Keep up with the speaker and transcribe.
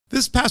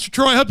This is Pastor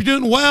Troy. I hope you're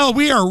doing well.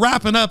 We are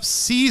wrapping up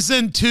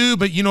season 2,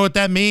 but you know what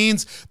that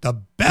means? The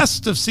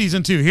best of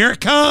season 2. Here it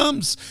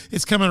comes.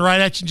 It's coming right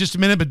at you in just a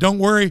minute, but don't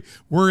worry.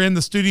 We're in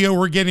the studio.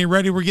 We're getting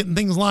ready. We're getting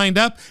things lined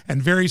up,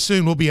 and very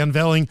soon we'll be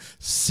unveiling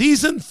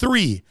season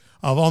 3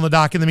 of On the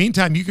Dock. In the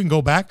meantime, you can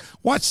go back,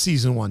 watch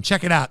season 1.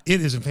 Check it out.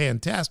 It is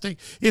fantastic.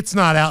 It's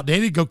not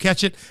outdated. Go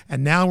catch it.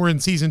 And now we're in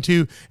season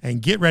 2,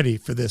 and get ready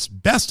for this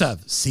best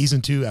of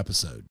season 2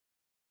 episode.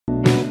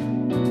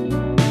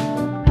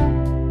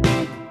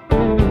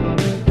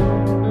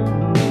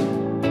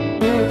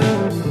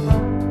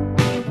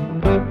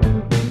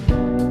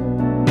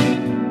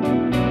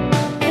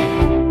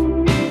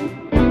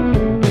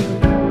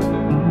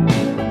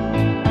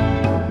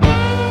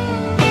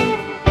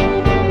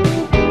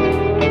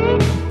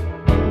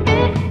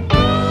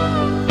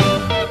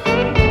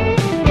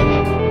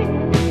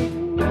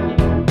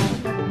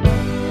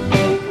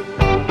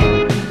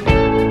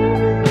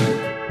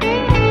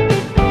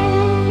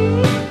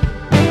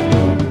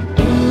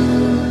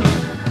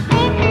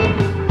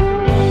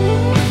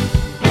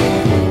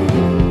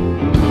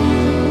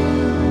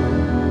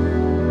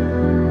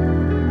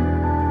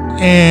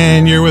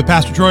 And you're with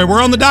Pastor Troy.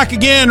 We're on the dock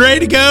again, ready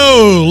to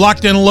go.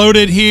 Locked and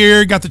loaded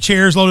here. Got the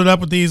chairs loaded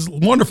up with these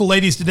wonderful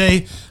ladies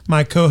today.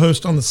 My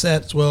co-host on the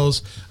set, as well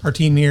as our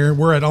team here.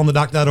 We're at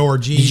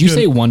onthedock.org. Did you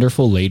say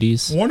wonderful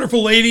ladies?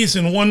 Wonderful ladies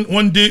and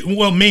one dude,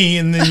 well, me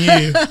and then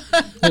you.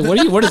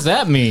 Wait, what does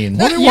that mean?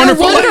 You're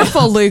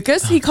wonderful,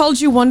 Lucas. He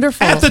called you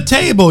wonderful. At the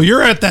table.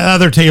 You're at the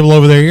other table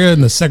over there. You're in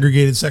the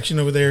segregated section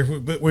over there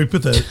where we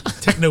put the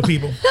techno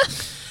people.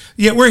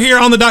 Yeah, we're here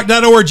on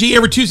thedock.org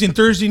every Tuesday and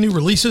Thursday, new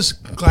releases.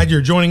 Glad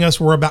you're joining us.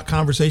 We're about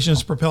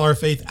conversations to propel our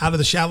faith out of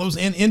the shallows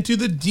and into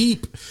the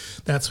deep.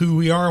 That's who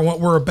we are and what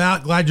we're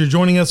about. Glad you're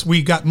joining us.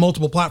 We've got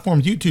multiple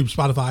platforms: YouTube,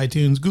 Spotify,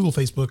 iTunes, Google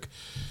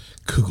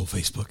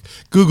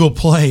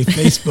Play,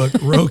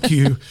 Facebook,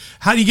 Roku.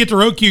 How do you get to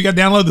Roku? You got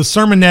to download the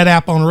SermonNet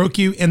app on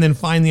Roku and then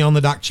find the On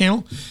the Dock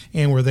channel.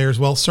 And we're there as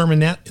well.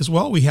 SermonNet as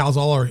well. We house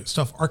all our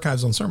stuff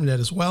archives on SermonNet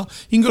as well.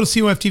 You can go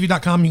to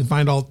coftv.com. You can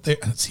find all there.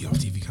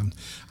 COFTV.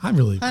 I'm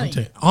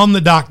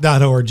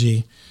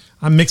onthedock.org.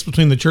 I'm mixed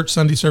between the church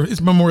Sunday service.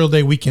 It's Memorial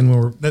Day weekend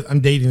when I'm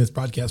dating this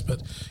podcast,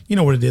 but you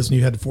know what it is when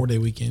you had a 4-day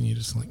weekend. You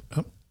just like,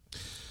 oh.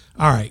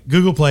 All right.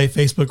 Google Play,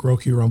 Facebook,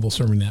 Roku, Rumble,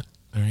 SermonNet.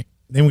 All right.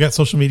 Then we got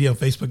social media on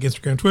Facebook,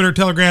 Instagram, Twitter,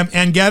 Telegram,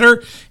 and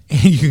Getter.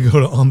 And you can go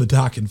to On the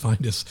Dock and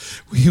find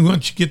us.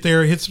 Once you get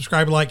there, hit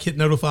subscribe, like, hit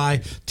notify,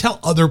 tell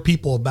other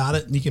people about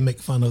it, and you can make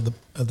fun of the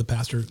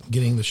pastor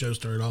getting the show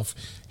started off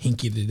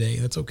hinky today.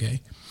 That's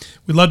okay.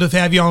 We'd love to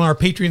have you on our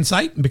Patreon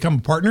site and become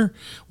a partner.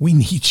 We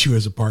need you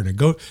as a partner.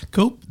 Go.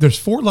 There's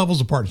 4 levels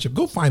of partnership.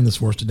 Go find this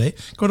for us today.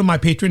 Go to my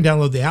Patreon,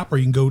 download the app, or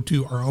you can go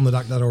to our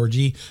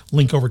onthedock.org,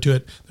 link over to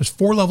it. There's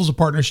 4 levels of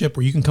partnership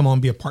where you can come on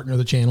and be a partner of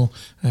the channel,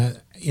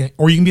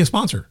 or you can be a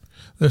sponsor.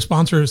 The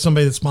sponsor is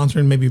somebody that's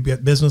sponsoring maybe a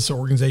business or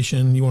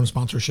organization. You want to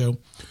sponsor a show.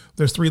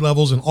 There's 3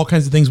 levels and all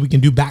kinds of things we can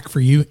do back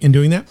for you in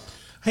doing that.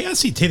 Hey, I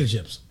see tater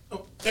chips.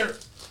 Oh, there.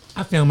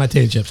 I found my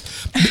tater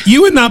chips.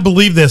 You would not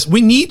believe this.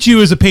 We need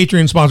you as a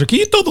Patreon sponsor. Can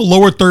you throw the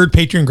lower third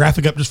Patreon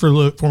graphic up just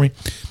for me?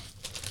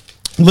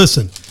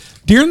 Listen,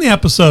 during the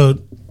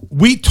episode,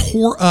 we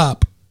tore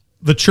up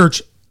the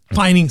church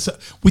finding.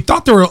 We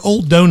thought there were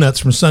old donuts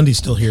from Sunday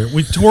still here.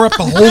 We tore up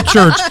the whole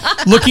church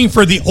looking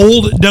for the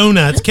old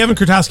donuts. Kevin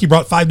Kurtowski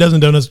brought 5 dozen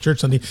donuts to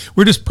church Sunday.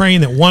 We're just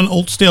praying that one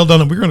old stale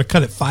donut, we were going to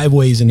cut it 5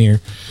 ways in here.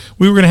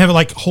 We were going to have it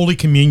like Holy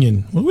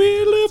Communion.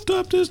 We lift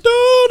up this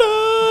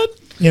donut,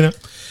 you know.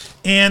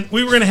 And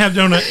we were going to have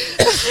donut.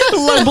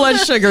 Low blood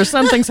sugar.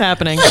 Something's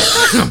happening.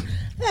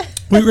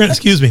 We were going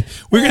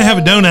to have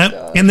a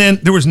donut, and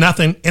then there was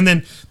nothing. And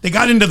then they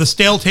got into the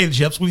stale tater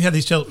chips. We've had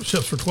these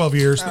chips for 12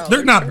 years.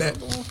 They're not bad.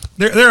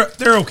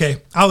 They're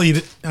okay. I'll eat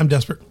it. I'm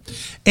desperate.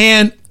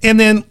 And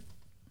then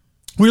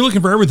we were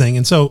looking for everything.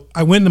 And so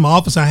I went into my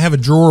office. And I have a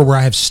drawer where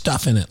I have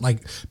stuff in it,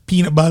 like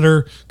peanut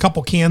butter, a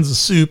couple cans of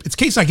soup. It's in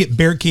case I get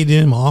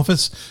barricaded in my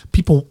office.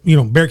 People,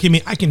 barricade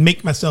me. I can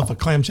make myself a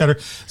clam chowder.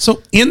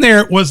 So in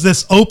there was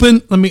this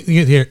open. Let me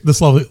get here. This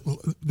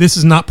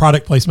is not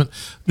product placement.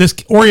 This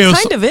Oreo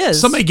kind of is.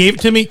 Somebody gave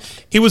it to me.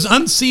 It was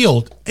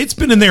unsealed. It's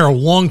been in there a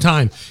long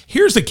time.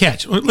 Here's the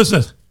catch.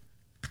 Listen to this.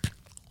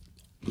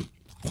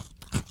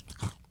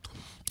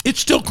 It's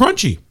still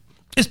crunchy.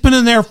 It's been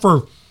in there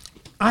for.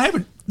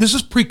 This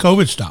is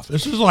pre-COVID stuff.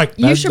 This is like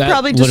you should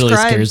probably literally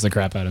describe. Scares the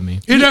crap out of me.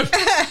 It does.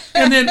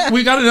 And then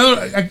we got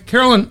another.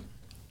 Carolyn's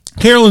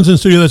in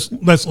studio.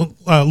 That's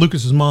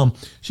Lucas's mom.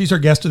 She's our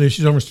guest today.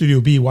 She's over in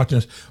Studio B watching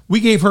us. We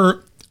gave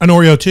her an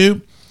Oreo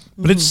too,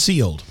 but it's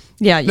sealed.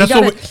 Yeah, that's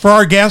what for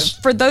our guests.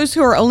 For those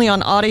who are only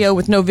on audio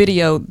with no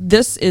video,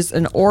 this is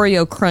an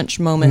Oreo crunch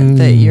moment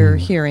that you're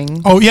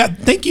hearing. Oh yeah,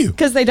 thank you.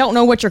 Because they don't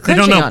know what you're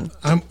crunching on.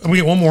 We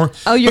get one more.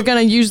 Oh, you're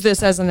going to use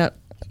this as an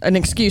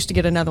excuse to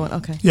get another one.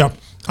 Okay. Yeah.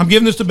 I'm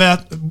giving this to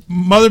Beth.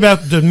 Mother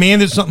Beth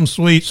demanded something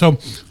sweet, so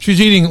she's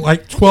eating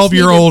like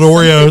 12-year-old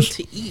Oreos.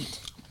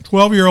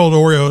 12-year-old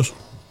Oreos.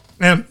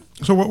 And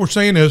so what we're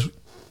saying is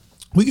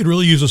we could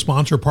really use a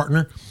sponsor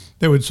partner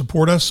that would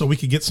support us so we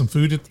could get some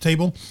food at the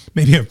table,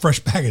 maybe a fresh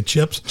bag of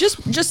chips.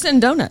 Just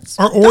send donuts.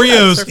 Or Oreos.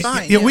 Donuts are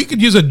fine, yeah, yeah. we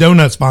could use a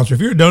donut sponsor.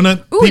 If you're a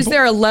donut, Ooh, is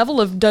there a level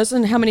of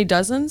dozen? How many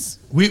dozens?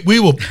 we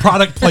will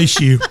product place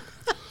you.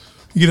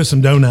 You get us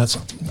some donuts.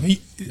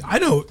 I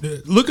know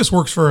Lucas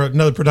works for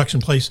another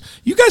production place.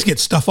 You guys get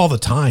stuff all the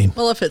time.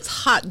 Well, if it's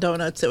hot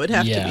donuts, it would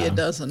have to be Yeah. a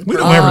dozen. We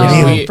don't ever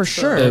get any. For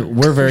sure.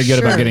 We're very good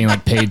about Sure. getting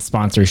like paid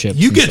sponsorships.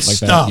 You and get stuff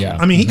stuff. like that.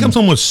 Yeah. I mean, he comes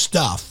home with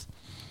stuff.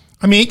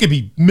 I mean, it could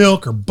be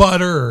milk or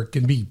butter, or it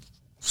can be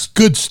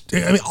good.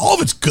 I mean, all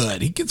of it's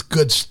good. He gets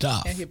good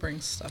stuff. Yeah, he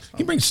brings stuff home.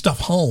 He brings stuff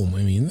home. I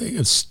mean, they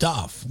get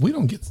stuff. We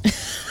don't get.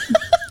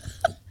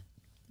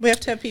 We have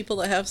to have people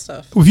that have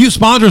stuff. If you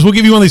sponsors, we'll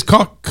give you one of these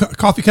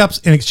coffee cups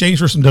in exchange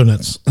for some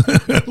donuts.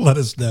 Let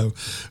us know.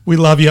 We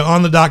love you.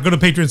 On the Dock, go to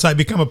Patreon site,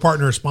 become a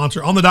partner or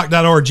sponsor.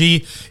 OnTheDock.org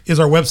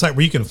is our website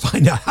where you can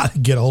find out how to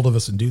get a hold of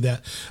us and do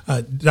that.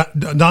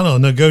 Donna will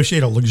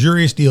negotiate a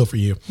luxurious deal for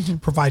you.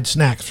 Provide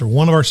snacks for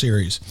one of our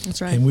series.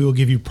 That's right. And we will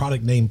give you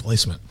product name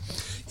placement.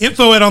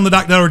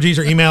 Info@onthedock.org is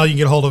our email. You can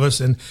get a hold of us,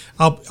 and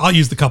I'll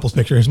use the couple's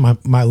picture. Here's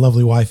my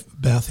lovely wife,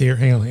 Beth, here.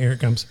 Hang on. Here it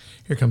comes.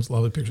 Here comes the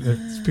lovely picture.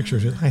 There's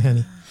pictures. Hi,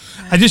 honey.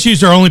 I just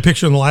used our only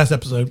picture in the last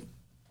episode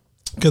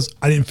because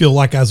I didn't feel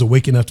like I was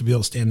awake enough to be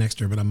able to stand next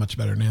to her, but I'm much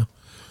better now.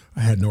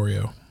 I had an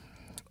Oreo.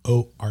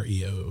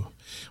 Oreo.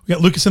 We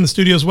got Lucas in the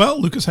studio as well.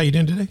 Lucas, how you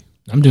doing today?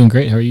 I'm doing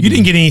great. How are you? You doing?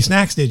 didn't get any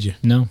snacks, did you?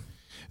 No.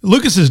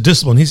 Lucas is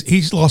disciplined.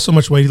 He's lost so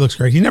much weight. He looks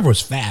great. He never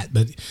was fat,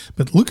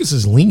 but Lucas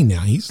is lean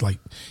now. He's like,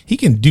 he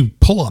can do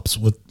pull-ups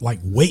with like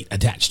weight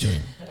attached to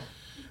him.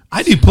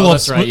 I do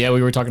pull-ups. That's right. Yeah,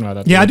 we were talking about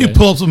that. Yeah, I do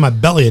pull-ups with my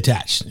belly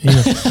attached. You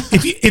know,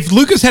 if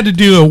Lucas had to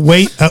do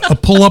a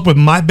pull-up with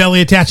my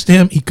belly attached to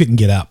him, he couldn't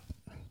get up.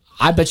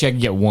 I bet you I can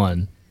get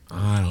one.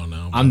 I don't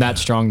know. I'm that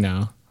strong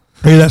now.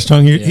 Are you that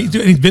strong?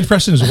 He's bench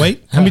pressing his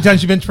weight. How many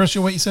times you bench press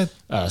your weight? You said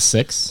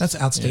 6. that's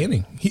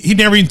outstanding. He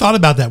never even thought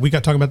about that. We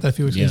got talking about that a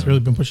few weeks ago. He's Yeah. really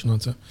been pushing on.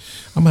 So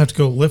I'm gonna have to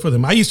go lift with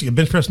him. I used to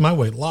bench press my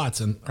weight lots,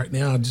 and right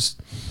now I just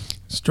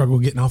struggle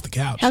getting off the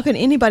couch. How can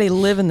anybody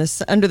live in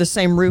this under the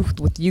same roof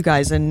with you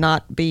guys and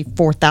not be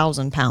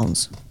 4,000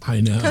 pounds?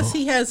 I know. Because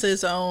he has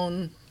his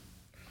own.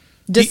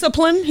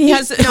 Discipline? He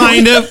has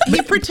Kind of.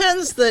 He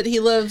pretends that he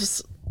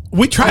lives.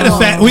 We try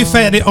to we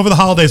fatten over the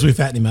holidays. We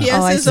fatten him up. He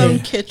has I his see. own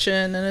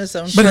kitchen and his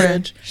own But-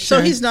 fridge, so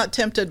Sure. he's not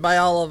tempted by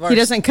all of our. He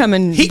doesn't come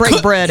and He break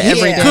cook- bread he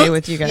every day cook-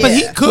 with you guys. But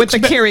he Yeah. cooks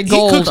with the Kerry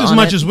Gold He cooks as on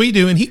much it. as we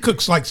do, and he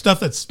cooks like stuff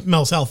that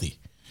smells healthy.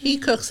 He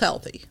cooks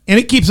healthy. And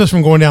it keeps us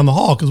from going down the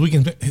hall because we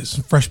can hit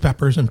some fresh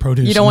peppers and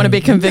produce. You don't want to be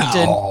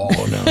convicted.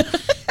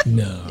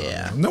 No.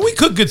 Yeah. No, we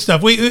cook good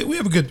stuff. We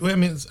have a good. I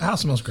mean, the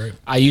house smells great.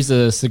 I use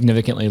a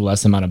significantly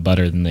less amount of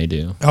butter than they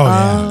do. Oh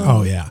yeah.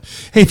 Oh yeah.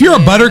 Hey, if you're a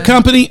butter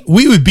company,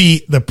 we would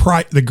be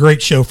the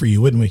great show for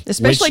you, wouldn't we?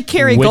 Especially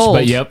Kerry Gold.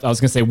 But yep, I was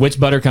gonna say, which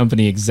butter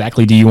company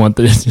exactly do you want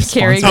this? to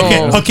Kerry sponsor?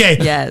 Gold. Okay.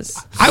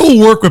 Yes. I will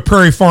work with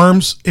Prairie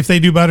Farms if they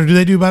do butter. Do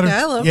they do butter?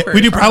 Yeah, I love we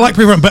Prairie do. I like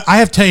Prairie Farms, but I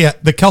have to tell you,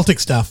 the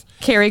Celtic stuff.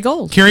 Kerry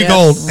Gold. Kerry Yes.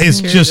 Gold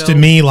is Kerry just to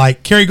Gold. me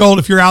like Kerry Gold.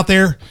 If you're out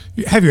there,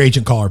 have your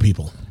agent call our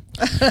people.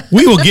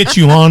 We will get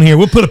you on here.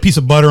 We'll put a piece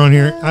of butter on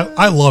here.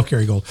 I love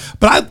Kerry Gold,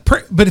 but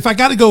if I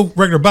got to go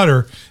regular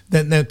butter,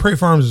 then Prairie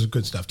Farms is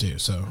good stuff too.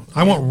 So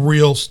I want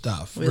real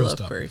stuff. We real love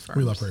stuff. Prairie Farms.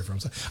 We love Prairie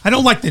Farms. I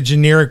don't like the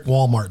generic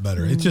Walmart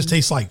butter. It just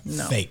tastes like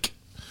fake.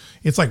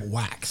 It's like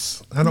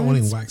wax. I don't want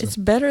any wax. It's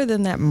better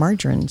than that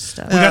margarine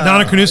stuff. We got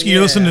Donna Kranuski. You're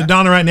listening to yeah.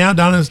 Donna right now.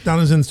 Donna's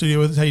in the studio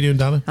with us. How you doing,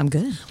 Donna? I'm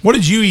good. What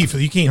did you eat?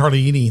 You can't hardly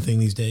eat anything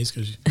these days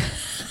because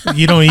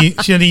you don't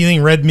eat. She didn't eat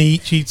anything red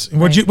meat. She eats.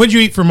 What'd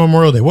you eat for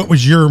Memorial Day? What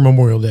was your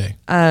Memorial Day?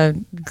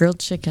 Grilled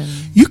chicken.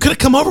 You could have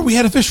come over. We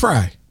had a fish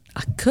fry.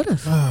 I could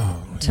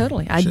have.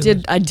 Totally. I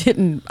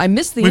didn't. I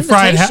missed the We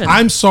fried. invitation.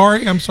 I'm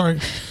sorry.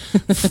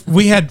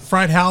 We had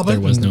fried halibut. There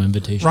was no and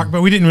invitation.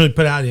 but we didn't really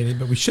put out any.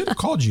 But we should have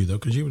called you though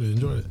because you would have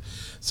enjoyed it.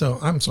 So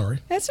I'm sorry.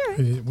 That's all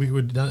right. We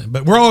would have done it.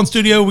 But we're all in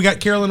studio. We got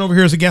Carolyn over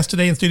here as a guest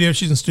today in studio.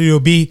 She's in Studio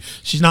B.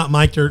 She's not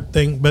mic'd her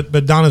thing, but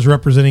Donna's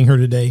representing her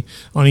today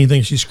on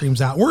anything she screams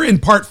out. We're in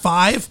part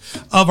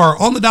 5 of our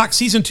On the Dock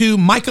Season 2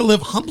 Micah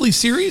Live Humbly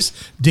series,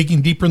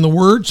 digging deeper in the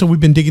Word. So we've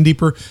been digging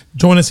deeper.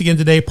 Join us again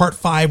today, part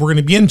 5. We're going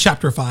to be in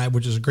chapter 5,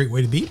 which is a great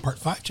way to be, part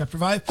 5, chapter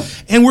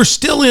 5. And we're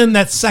still in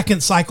that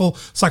second cycle.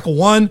 Cycle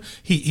 1,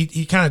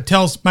 he kind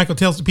of Michael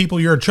tells the people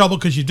you're in trouble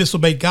because you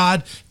disobeyed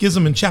God. Gives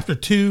them in chapter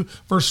 2,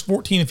 verse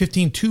 14 and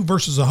 15, 2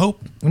 verses of hope.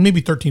 And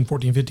maybe 13,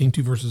 14, 15,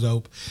 2 verses of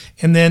hope.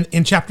 And then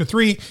in chapter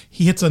 3,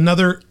 he hits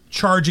another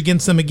charge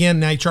against them again.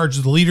 Now he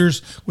charges the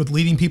leaders with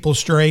leading people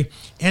astray.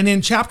 And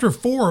in chapter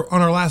 4,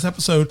 on our last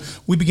episode,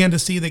 we began to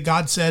see that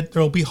God said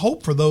there will be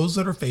hope for those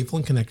that are faithful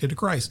and connected to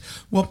Christ.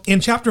 Well, in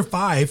chapter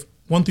 5,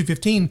 1 through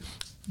 15,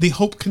 the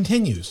hope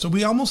continues. So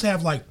we almost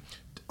have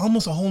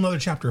almost a whole nother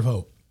chapter of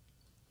hope.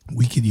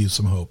 We could use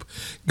some hope.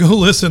 Go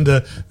listen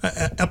to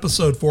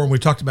episode 4, and we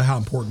talked about how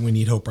important we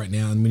need hope right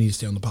now, and we need to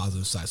stay on the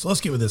positive side. So let's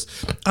get with this.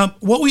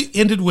 What we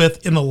ended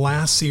with in the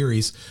last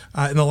series,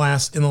 in the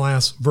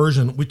last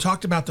version, we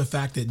talked about the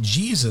fact that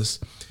Jesus,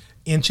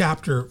 in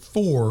chapter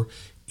 4,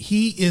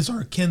 he is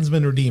our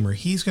kinsman redeemer.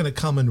 He's going to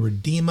come and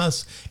redeem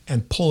us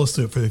and pull us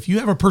through it. For if you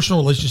have a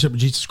personal relationship with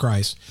Jesus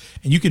Christ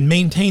and you can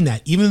maintain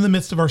that, even in the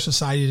midst of our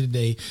society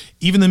today,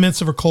 even in the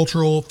midst of a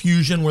cultural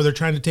fusion where they're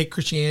trying to take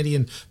Christianity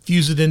and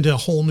fuse it into a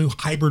whole new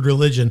hybrid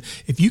religion,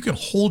 if you can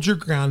hold your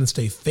ground and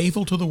stay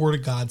faithful to the Word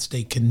of God,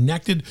 stay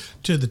connected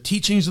to the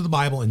teachings of the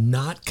Bible and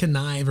not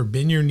connive or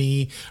bend your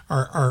knee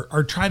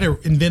or try to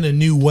invent a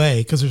new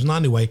way, because there's not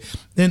a new way,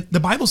 then the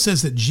Bible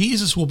says that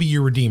Jesus will be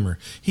your redeemer.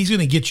 He's going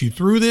to get you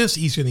through this.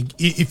 He's going to,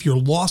 if you're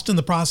lost in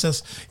the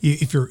process,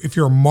 if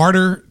you're a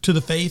martyr to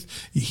the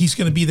faith, he's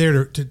going to be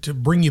there to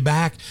bring you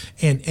back.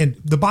 And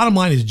the bottom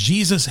line is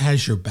Jesus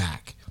has your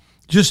back.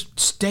 Just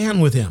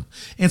stand with him.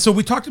 And so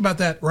we talked about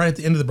that right at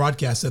the end of the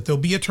broadcast, that there'll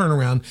be a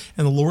turnaround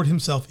and the Lord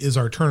himself is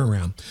our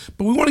turnaround.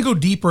 But we want to go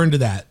deeper into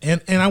that.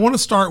 And I want to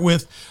start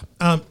with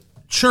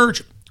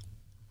church.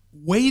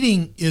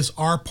 Waiting is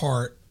our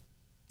part,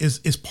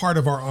 is part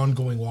of our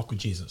ongoing walk with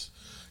Jesus.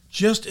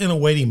 Just in a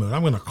waiting mode.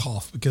 I'm going to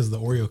cough because the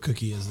Oreo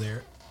cookie is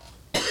there.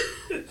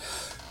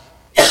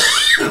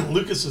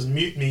 Lucas is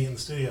muting me in the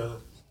studio.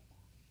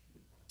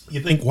 You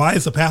think, why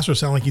does the pastor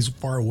sound like he's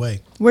far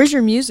away? Where's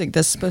your music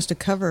that's supposed to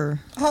cover?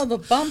 Oh, the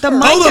bumper. The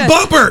Micah. Oh, the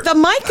bumper. The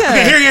Micah.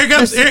 Okay, here it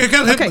goes. Here it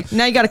goes. Okay,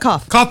 now you got to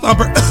cough. Cough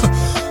bumper.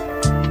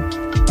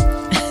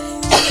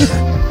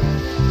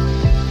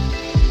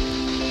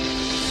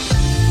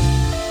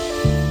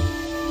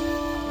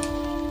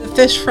 The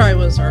fish fry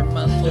was our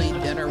monthly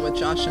dinner with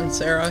Josh and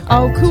Sarah.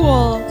 Oh,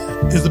 cool.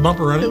 Is the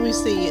bumper Who running? we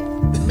see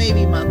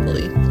maybe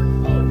monthly,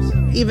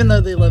 even though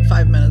they live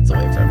 5 minutes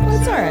away from us.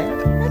 That's all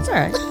right. That's all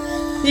right.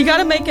 You got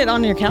to make it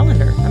on your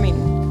calendar. I mean,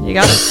 you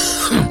got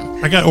to.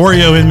 I got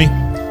Oreo in me.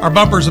 Our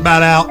bumper's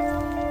about out.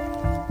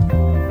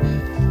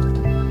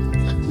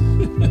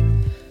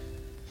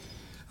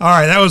 All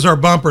right, that was our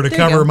bumper to There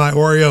you cover go. my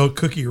Oreo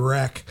cookie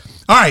wreck.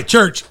 All right,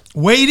 church,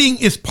 waiting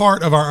is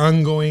part of our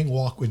ongoing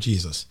walk with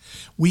Jesus.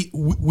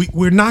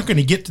 We're not going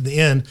to get to the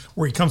end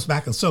where he comes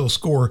back and settles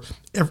score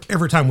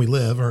every time we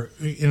live, or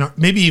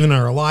maybe even in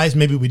our lives.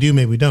 Maybe we do,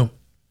 maybe we don't.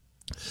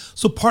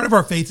 So part of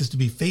our faith is to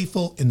be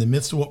faithful in the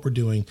midst of what we're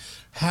doing,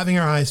 having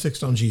our eyes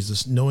fixed on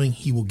Jesus, knowing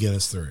he will get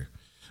us through.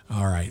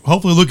 All right.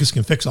 Hopefully Lucas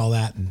can fix all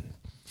that and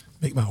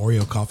make my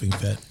Oreo coughing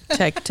fit.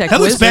 Tech That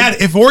looks wizard.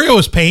 bad. If Oreo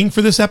was paying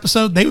for this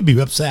episode, they would be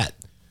upset.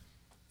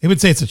 They would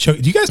say it's a choke.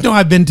 Do you guys know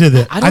I've been to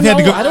the? I I've had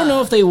to go. I don't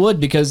know if they would,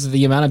 because of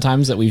the amount of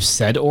times that we've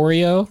said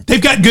Oreo.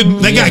 They've got good.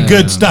 They got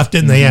good stuff,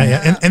 didn't they?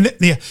 Yeah. And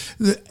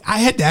I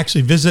had to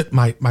actually visit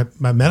my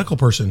medical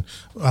person.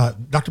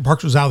 Dr.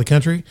 Parks was out of the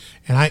country,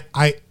 and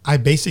I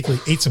basically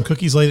ate some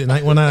cookies late at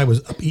night. One night I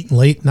was up eating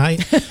late at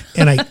night,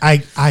 and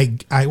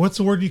I what's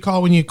the word you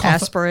call when you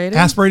cough?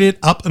 Aspirated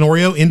up an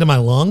Oreo into my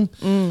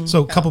lung.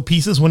 So a couple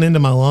pieces went into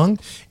my lung,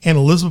 and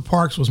Elizabeth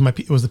Parks was the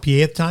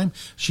PA at the time.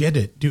 She had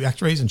to do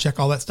X-rays and check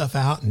all that stuff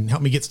out and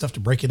help me get stuff to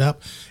break it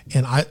up.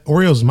 And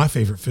Oreos is my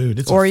favorite food.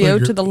 It's Oreo a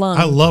food to the lung.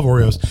 I love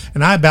Oreos,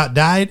 and I about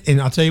died.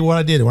 And I'll tell you what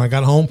I did when I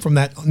got home from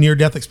that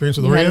near-death experience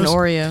with You Oreos. had an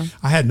Oreo.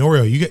 I had an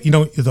Oreo. You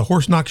know, if the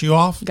horse knocks you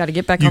off, Got to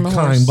get back you on the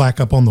climb horse. back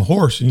up on the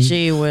horse. And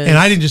Gee whiz. And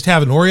I didn't just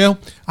have an Oreo.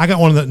 I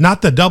got one of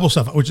not the double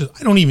stuff, which is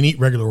I don't even eat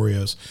regular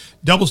Oreos.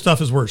 Double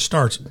stuff is where it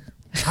starts.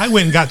 I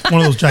went and got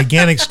one of those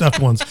gigantic stuffed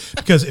ones,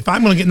 because if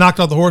I'm going to get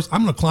knocked off the horse,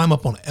 I'm going to climb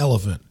up on an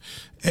elephant.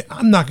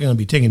 I'm not going to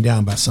be taken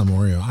down by some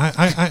Oreo.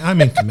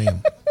 I'm in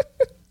command.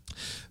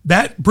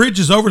 That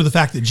bridges over to the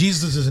fact that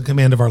Jesus is in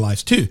command of our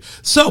lives too.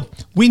 So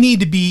we need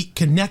to be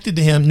connected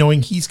to him,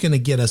 knowing he's going to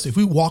get us. If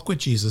we walk with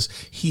Jesus,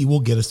 he will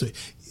get us through.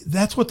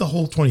 That's what the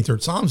whole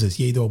 23rd Psalms is.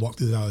 Yea, though I walk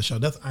through the valley of the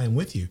shadow of death, I am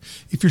with you.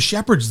 If your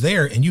shepherd's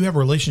there and you have a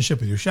relationship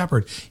with your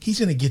shepherd, he's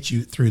going to get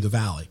you through the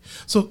valley.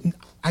 So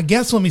I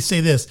guess let me say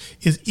this,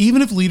 is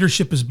even if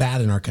leadership is bad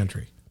in our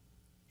country,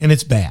 and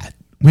it's bad,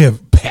 we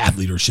have bad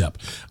leadership.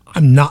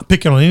 I'm not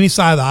picking on any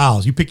side of the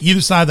aisles. You pick either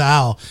side of the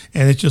aisle,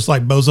 and it's just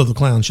like Bozo the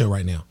Clown show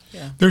right now.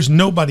 Yeah. There's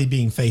nobody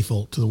being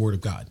faithful to the Word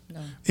of God.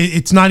 No.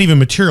 It's not even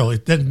material.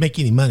 It doesn't make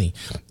any money.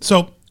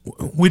 So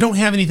we don't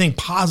have anything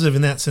positive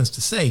in that sense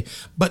to say.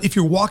 But if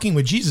you're walking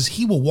with Jesus,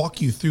 he will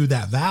walk you through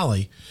that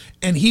valley,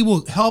 and he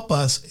will help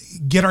us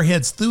get our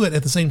heads through it.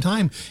 At the same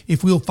time,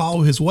 if we'll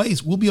follow his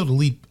ways, we'll be able to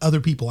lead other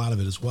people out of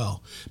it as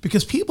well.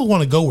 Because people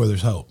want to go where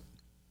there's hope.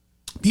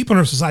 People in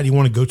our society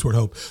want to go toward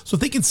hope. So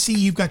if they can see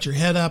you've got your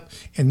head up,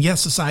 and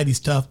yes, society's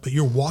tough, but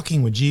you're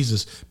walking with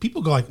Jesus,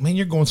 people go like, man,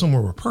 you're going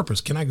somewhere with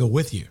purpose. Can I go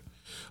with you?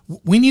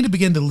 We need to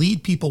begin to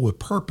lead people with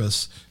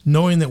purpose,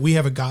 knowing that we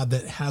have a God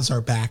that has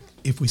our back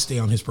if we stay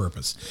on his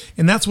purpose.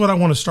 And that's what I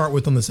want to start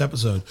with on this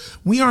episode.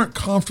 We aren't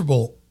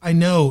comfortable, I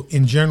know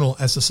in general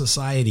as a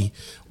society,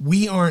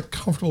 we aren't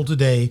comfortable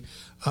today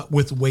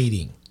with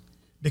waiting.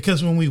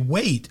 Because when we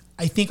wait,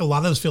 I think a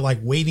lot of us feel like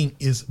waiting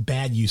is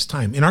bad use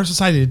time. In our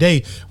society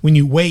today, when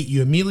you wait,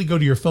 you immediately go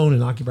to your phone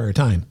and occupy your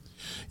time.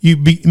 You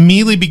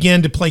immediately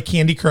begin to play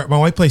Candy Crush. My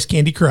wife plays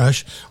Candy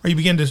Crush. Or you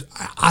begin to,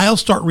 I'll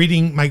start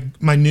reading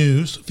my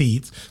news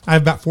feeds. I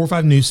have about 4 or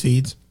 5 news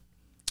feeds.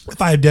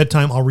 If I have dead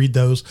time, I'll read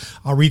those.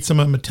 I'll read some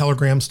of my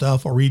Telegram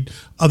stuff. I'll read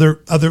other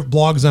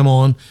blogs I'm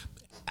on.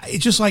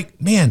 it's just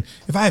like, man,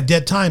 if I have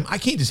dead time, I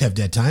can't just have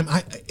dead time.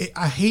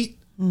 I hate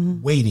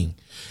waiting.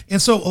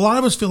 And so a lot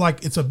of us feel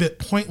like it's a bit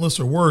pointless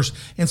or worse.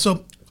 And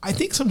so I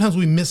think sometimes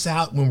we miss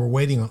out when we're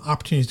waiting on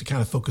opportunities to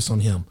kind of focus on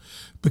him,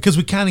 because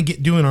we kind of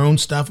get doing our own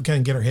stuff. We kind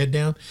of get our head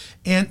down.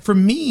 And for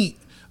me,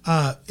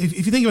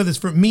 if you think about this,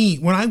 for me,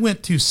 when I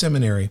went to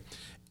seminary,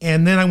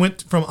 and then I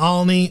went from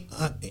Alny,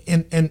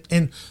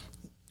 and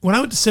when I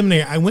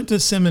went to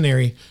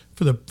seminary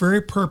for the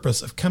very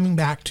purpose of coming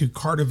back to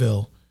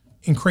Carterville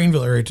in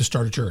Craneville area to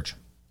start a church.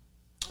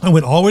 I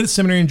went all the way to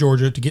seminary in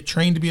Georgia to get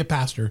trained to be a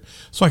pastor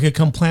so I could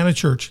come plant a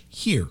church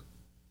here,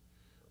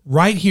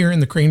 right here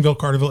in the Craneville,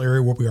 Carterville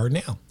area where we are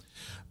now.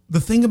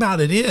 The thing about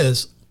it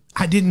is,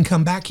 I didn't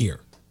come back here.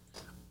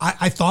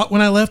 I thought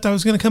when I left I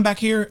was going to come back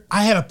here.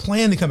 I had a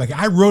plan to come back.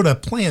 I wrote a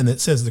plan that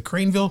says the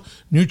Craneville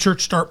New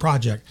Church Start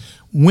Project.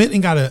 Went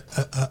and got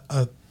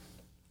a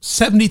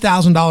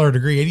 $70,000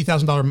 degree,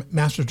 $80,000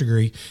 master's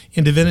degree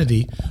in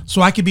divinity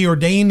so I could be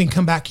ordained and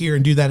come back here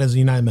and do that as a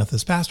United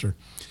Methodist pastor.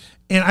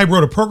 And I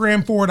wrote a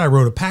program for it. I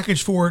wrote a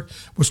package for it,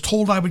 was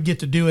told I would get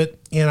to do it.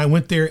 And I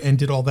went there and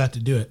did all that to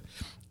do it.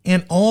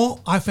 And all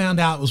I found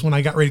out was when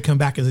I got ready to come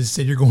back, as they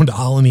said, you're going to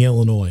Alny,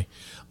 Illinois.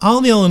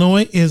 Alny,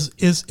 Illinois is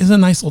a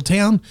nice little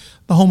town,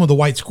 the home of the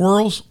white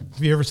squirrels.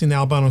 Have you ever seen the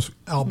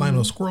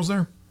albino squirrels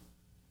there?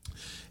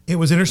 It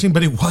was interesting,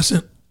 but it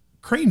wasn't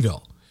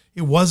Craneville.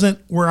 It wasn't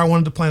where I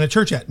wanted to plant a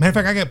church at. Matter of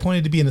fact, I got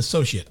appointed to be an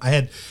associate.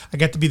 I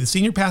got to be the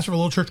senior pastor of a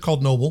little church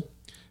called Noble.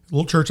 A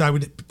little church, I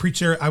would preach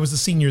there. I was the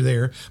senior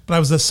there, but I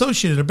was the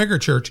associate at a bigger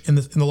church in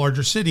the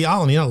larger city,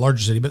 Alny, not a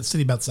larger city, but a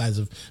city about the size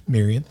of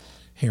Marion,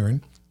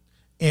 Heron.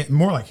 And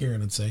more like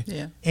Heron, I'd say.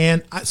 Yeah.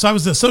 And so I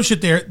was the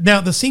associate there. Now,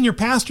 the senior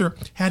pastor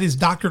had his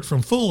doctorate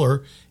from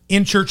Fuller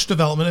in church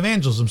development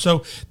evangelism.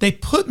 So they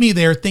put me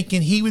there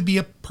thinking he would be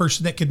a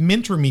person that could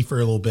mentor me for a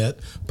little bit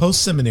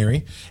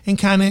post-seminary and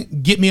kind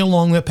of get me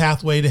along the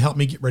pathway to help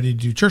me get ready to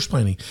do church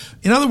planting.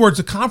 In other words,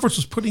 the conference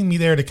was putting me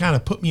there to kind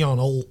of put me on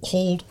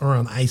hold or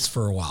on ice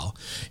for a while.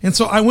 And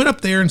so I went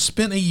up there and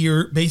spent a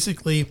year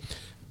basically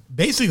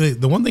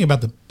the one thing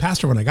about the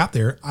pastor when I got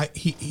there,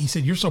 he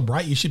said, "You're so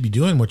bright, you should be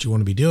doing what you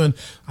want to be doing.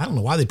 I don't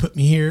know why they put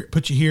you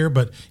here,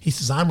 but he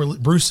says,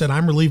 Bruce said,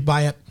 I'm relieved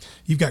by it.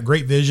 You've got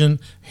great vision.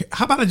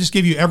 How about I just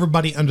give you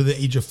everybody under the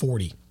age of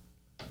 40?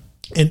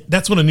 And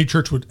that's what a new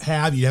church would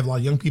have. You have a lot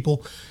of young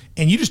people,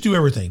 and you just do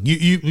everything.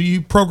 You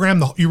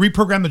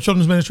reprogram the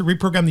children's ministry,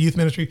 reprogram the youth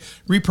ministry,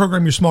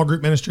 reprogram your small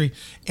group ministry,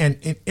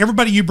 and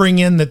everybody you bring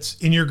in that's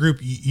in your group,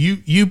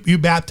 you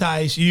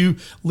baptize, you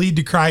lead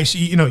to Christ.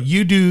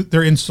 You do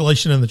their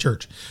installation in the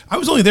church. I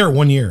was only there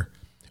 1 year.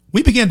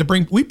 We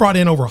brought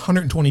in over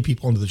 120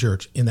 people into the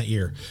church in that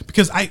year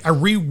because I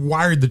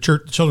rewired the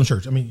children's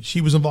church. I mean, she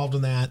was involved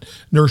in that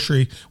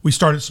nursery. We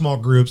started small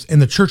groups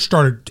and the church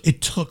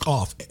it took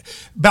off.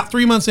 About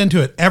 3 months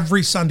into it,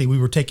 every Sunday we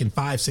were taking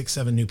 5, 6,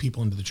 7 new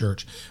people into the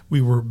church.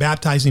 We were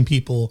baptizing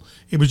people.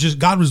 It was just,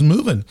 God was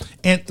moving.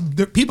 And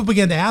people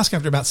began to ask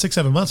after about 6,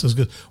 7 months,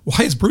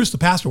 why is Bruce the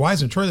pastor? Why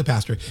isn't Troy the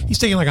pastor? He's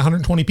taking like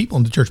 120 people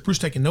into church. Bruce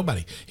taking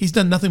nobody. He's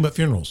done nothing but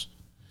funerals.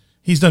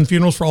 He's done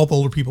funerals for all the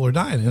older people who are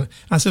dying. And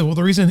I said, well,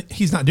 the reason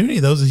he's not doing any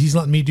of those is he's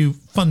letting me do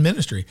fun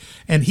ministry.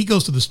 And he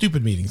goes to the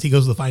stupid meetings. He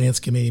goes to the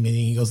finance committee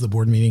meeting. He goes to the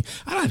board meeting.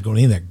 I don't have to go to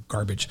any of that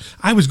garbage.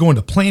 I was going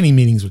to planning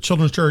meetings with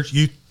children's church,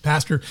 youth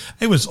pastor.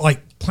 It was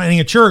like planning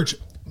a church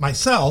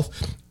myself,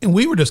 and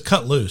we were just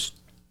cut loose.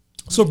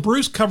 So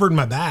Bruce covered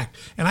my back,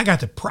 and I got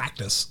to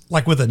practice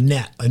like with a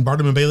net. In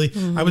Barnum and Bailey,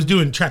 I was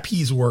doing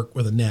trapeze work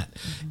with a net.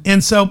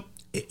 And so,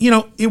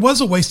 it was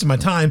a waste of my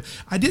time.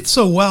 I did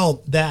so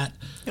well that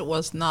it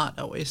was not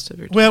a waste of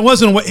your time. Well, it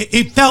wasn't.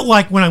 It felt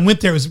like when I went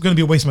there, it was going to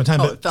be a waste of my time,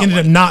 but it ended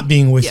up not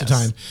being a waste of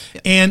time.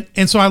 Yeah.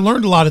 And so I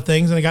learned a lot of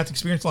things, and I got to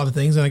experience a lot of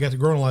things, and I got to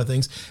grow in a lot of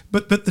things.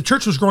 But the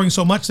church was growing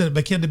so much that it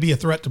began to be a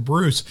threat to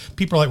Bruce.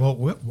 People are like,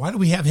 well, why do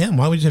we have him?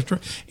 Why do we just have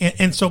Troy?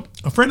 And so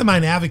a friend of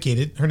mine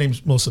advocated. Her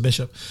name's Melissa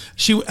Bishop.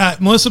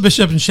 Melissa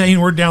Bishop and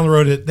Shane were down the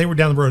road. They were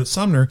down the road at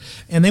Sumner,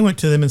 and they went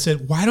to them and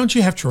said, why don't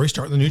you have Troy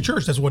start the new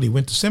church? That's what he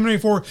went to seminary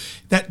for.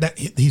 That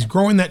he's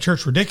growing that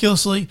church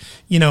ridiculously.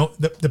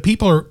 The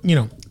people are,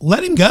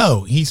 let him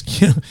go. He's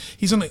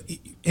on.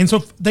 And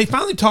so they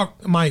finally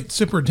talked my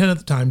superintendent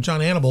at the time,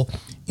 John Annable,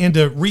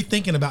 into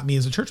rethinking about me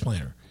as a church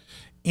planter.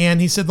 And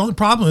he said the only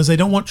problem is they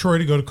don't want Troy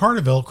to go to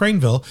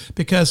Craneville,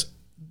 because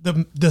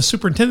the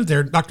superintendent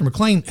there, Dr.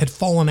 McLean, had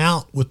fallen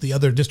out with the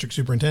other district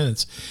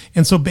superintendents.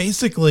 And so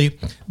basically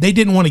they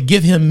didn't want to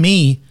give him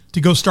me to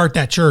go start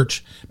that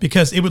church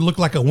because it would look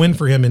like a win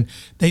for him. And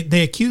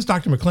they accused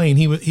Dr. McLean,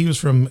 he was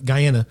from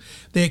Guyana.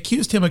 They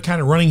accused him of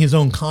kind of running his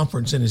own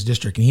conference in his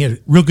district. And he had a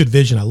real good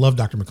vision. I love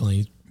Dr. McLean.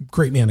 He's a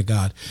great man of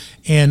God.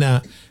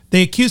 And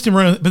they accused him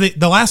running, but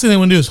the last thing they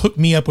want to do is hook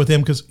me up with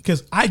him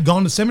because I'd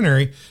gone to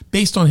seminary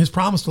based on his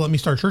promise to let me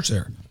start a church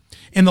there.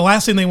 And the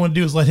last thing they want to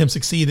do is let him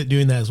succeed at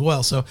doing that as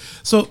well. So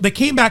they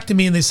came back to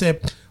me and they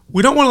said,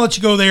 we don't want to let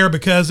you go there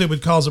because it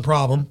would cause a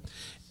problem.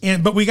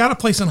 But we got a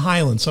place in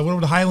Highland. So I went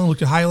over to Highland,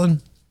 looked at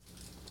Highland.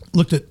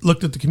 looked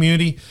at the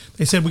community.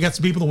 They said, we got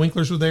some people, the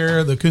Winklers were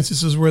there, the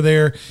Kunzises were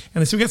there,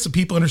 and they said, we got some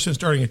people interested in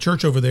starting a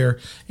church over there.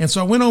 And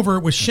so I went over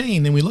with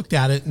Shane, and we looked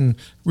at it and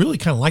really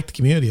kind of liked the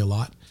community a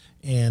lot.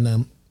 And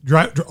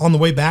on the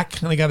way back,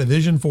 kind of got a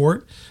vision for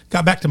it.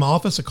 Got back to my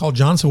office, I called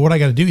John, said, what I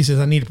got to do? He says,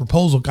 I need a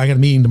proposal. I got a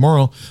meeting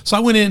tomorrow. So I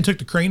went in and took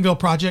the Craneville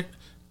project,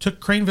 took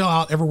Craneville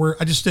out everywhere.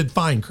 I just did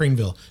fine,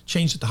 Craneville,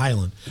 changed it to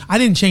Highland. I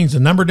didn't change the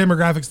number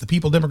demographics, the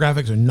people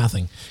demographics, or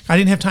nothing. I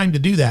didn't have time to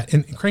do that.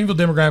 And Craneville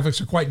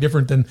demographics are quite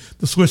different than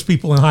the Swiss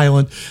people in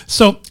Highland.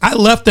 So I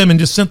left them and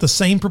just sent the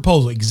same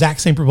proposal, exact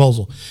same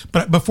proposal.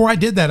 But before I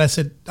did that, I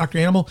said, Dr.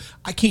 Animal,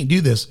 I can't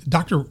do this.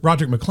 Dr.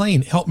 Roderick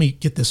McLean helped me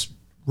get this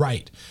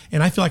right.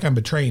 And I feel like I'm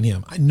betraying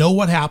him. I know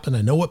what happened.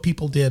 I know what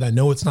people did. I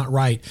know it's not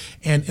right.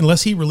 And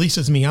unless he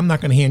releases me, I'm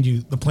not going to hand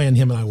you the plan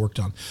him and I worked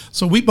on.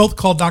 So we both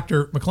called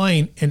Dr.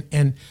 McLean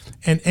and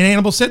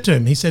Annabelle said to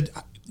him, he said,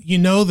 you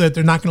know that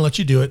they're not going to let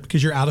you do it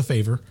because you're out of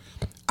favor.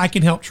 I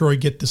can help Troy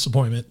get this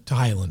appointment to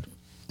Highland.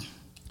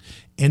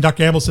 And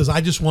Dr. Annabelle says,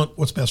 I just want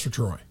what's best for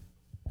Troy.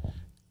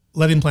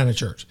 Let him plant a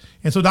church.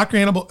 And so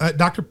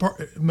Dr.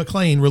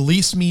 McLean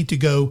released me to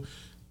go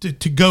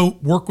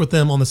work with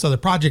them on this other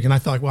project. And I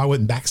felt like, well, I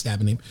wasn't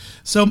backstabbing him.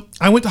 So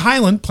I went to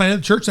Highland, planted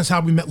a church. That's how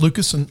we met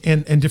Lucas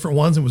and different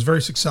ones, and was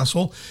very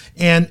successful.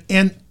 And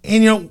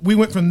we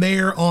went from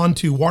there on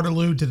to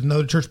Waterloo, did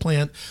another church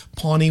plant.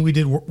 Pawnee, we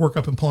did work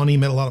up in Pawnee,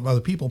 met a lot of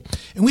other people.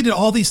 And we did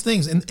all these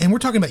things. And we're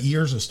talking about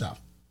years of stuff.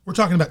 We're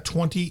talking about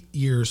 20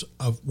 years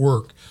of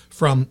work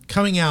from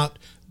coming out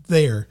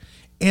there.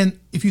 And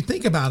if you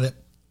think about it,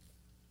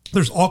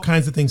 there's all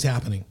kinds of things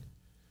happening.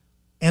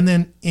 And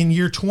then in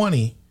year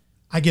 20,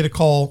 I get a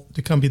call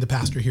to come be the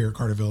pastor here at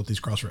Carterville at these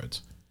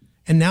crossroads.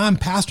 And now I'm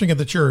pastoring at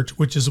the church,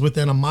 which is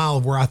within a mile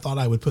of where I thought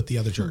I would put the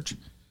other church.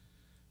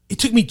 It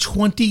took me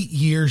 20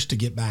 years to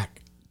get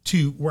back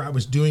to where I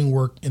was doing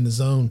work in the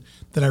zone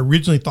that I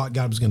originally thought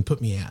God was going to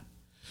put me at.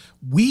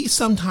 We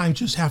sometimes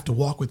just have to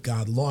walk with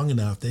God long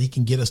enough that he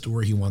can get us to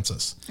where he wants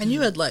us. And you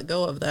had let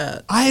go of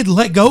that. I had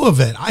let go of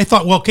it. I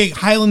thought, well, okay,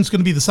 Highland's going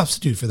to be the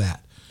substitute for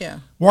that. Yeah.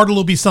 Waterloo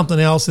will be something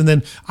else. And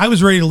then I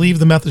was ready to leave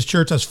the Methodist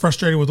church. I was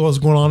frustrated with what was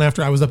going on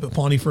after I was up at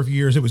Pawnee for a few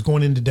years. It was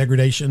going into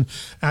degradation.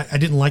 I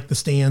didn't like the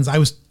stands. I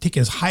was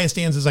taking as high a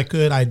stands as I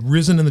could. I had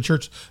risen in the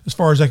church as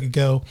far as I could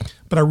go.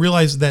 But I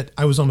realized that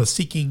I was on a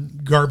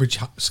seeking garbage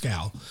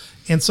scow.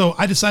 And so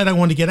I decided I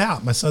wanted to get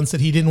out. My son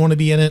said he didn't want to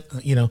be in it,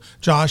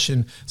 Josh.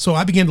 And so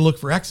I began to look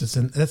for exits.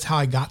 And that's how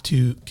I got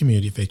to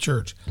Community of Faith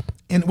Church.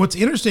 And what's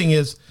interesting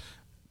is,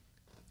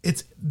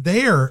 it's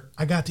there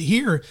I got to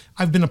hear.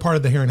 I've been a part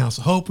of the Heron House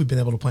of Hope. We've been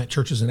able to plant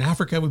churches in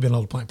Africa. We've been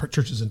able to plant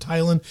churches in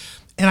Thailand.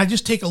 And I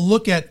just take a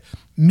look at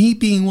me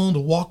being willing to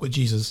walk with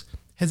Jesus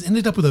has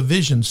ended up with a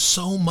vision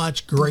so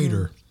much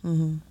greater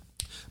than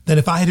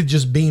if I had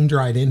just beamed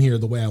right in here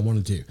the way I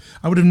wanted to.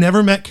 I would have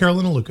never met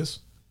Carolyn and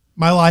Lucas.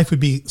 My life would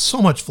be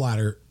so much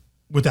flatter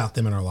without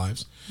them in our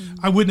lives.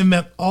 I wouldn't have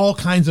met all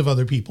kinds of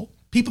other people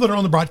that are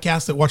on the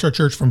broadcast that watch our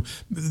church, from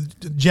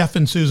Jeff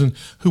and Susan,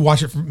 who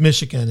watch it from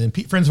Michigan,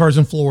 and friends of ours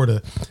in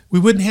Florida. We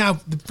wouldn't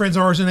have the friends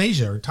of ours in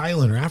Asia or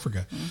Thailand or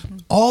Africa.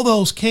 All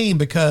those came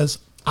because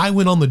I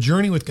went on the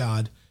journey with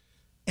God,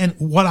 and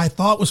what I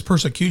thought was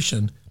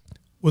persecution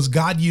was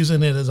God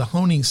using it as a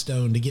honing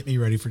stone to get me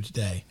ready for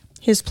today.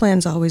 His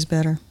plan's always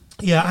better.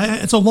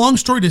 Yeah, it's a long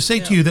story to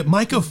say to you that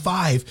Micah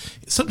 5,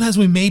 sometimes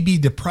we may be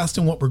depressed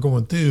in what we're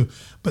going through,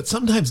 but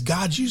sometimes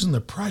God's using the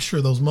pressure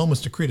of those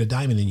moments to create a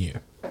diamond in you.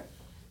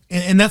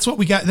 And that's what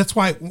we got. That's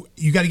why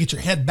you got to get your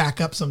head back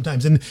up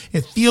sometimes. And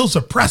it feels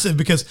oppressive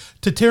because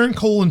to turn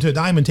coal into a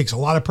diamond takes a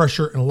lot of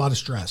pressure and a lot of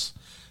stress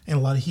and a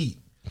lot of heat.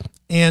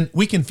 And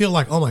we can feel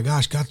like, oh my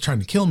gosh, God's trying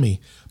to kill me.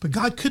 But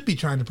God could be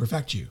trying to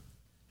perfect you.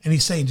 And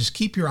he's saying, just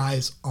keep your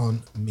eyes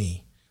on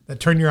me.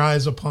 That turn your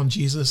eyes upon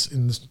Jesus,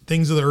 and the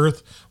things of the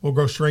earth will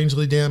grow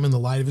strangely dim in the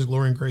light of his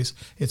glory and grace.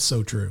 It's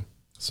so true.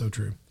 So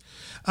true.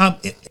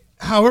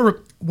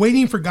 However,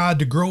 waiting for God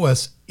to grow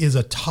us is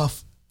a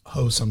tough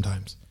hoe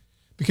sometimes.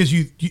 Because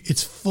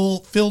it's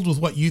filled with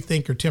what you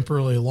think are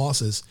temporary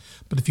losses.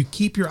 But if you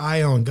keep your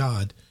eye on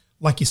God,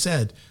 like you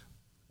said,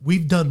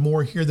 we've done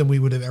more here than we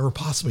would have ever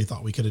possibly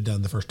thought we could have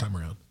done the first time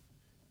around.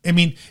 I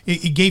mean,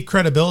 it gave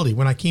credibility.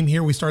 When I came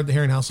here, we started the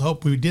Heron House of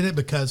Hope. We did it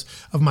because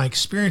of my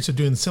experience of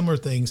doing similar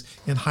things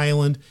in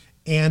Highland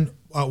and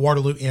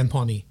Waterloo and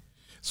Pawnee.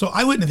 So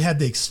I wouldn't have had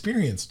the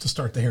experience to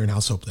start the Heron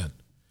House of Hope then.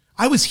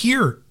 I was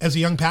here as a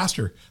young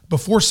pastor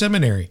before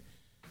seminary,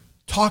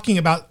 talking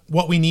about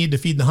what we need to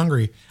feed the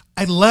hungry.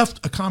 I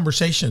left a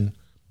conversation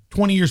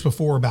 20 years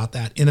before about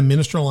that in a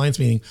Ministerial Alliance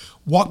meeting,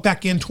 walked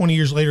back in 20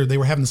 years later, they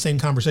were having the same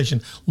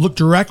conversation, looked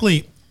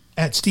directly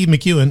at Steve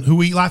McEwen, who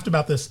we laughed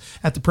about this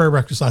at the prayer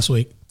breakfast last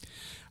week,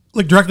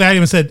 looked directly at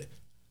him and said,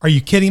 are you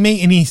kidding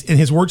me? And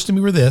his words to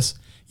me were this: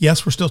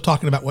 yes, we're still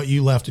talking about what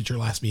you left at your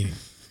last meeting.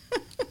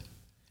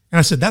 And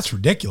I said, that's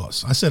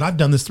ridiculous. I said, I've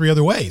done this 3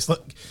 other ways.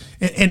 Look,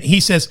 and he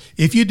says,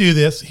 if you do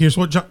this, here's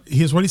what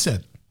he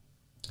said.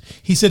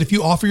 He said, if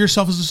you offer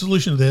yourself as a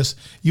solution to this,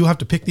 you'll have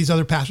to pick these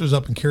other pastors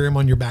up and carry them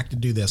on your back to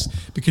do this,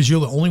 because you're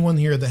the only one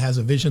here that has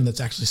a vision that's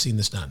actually seen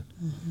this done.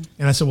 Mm-hmm.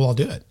 And I said, well, I'll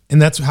do it.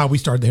 And that's how we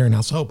started the Hair and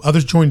House of Hope.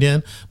 Others joined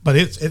in, but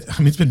it's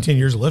been 10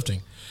 years of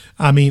lifting.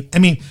 I mean,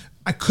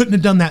 I couldn't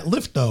have done that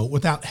lift though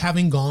without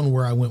having gone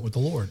where I went with the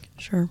Lord.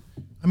 Sure.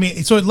 I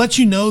mean, so it lets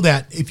you know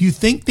that if you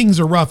think things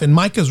are rough, and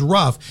Micah's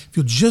rough, if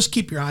you'll just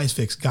keep your eyes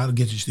fixed, God will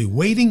get you through.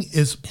 Waiting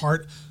is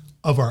part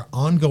of our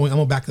ongoing, I'm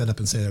going to back that up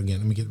and say that again.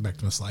 Let me get back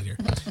to my slide here.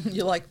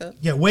 You like that?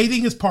 Yeah,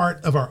 waiting is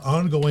part of our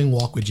ongoing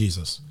walk with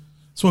Jesus.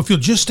 So if you'll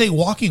just stay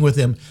walking with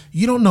him,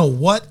 you don't know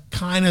what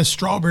kind of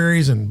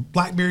strawberries and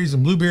blackberries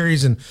and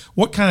blueberries and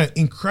what kind of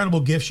incredible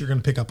gifts you're going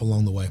to pick up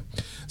along the way.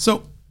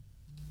 So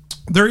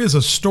there is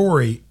a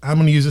story. I'm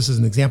going to use this as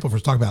an example for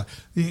us to talk about.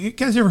 You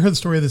guys ever heard the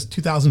story of this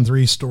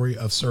 2003 story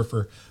of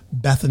surfer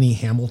Bethany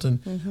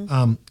Hamilton?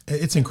 Mm-hmm.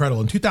 It's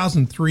incredible. In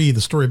 2003,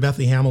 the story of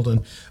Bethany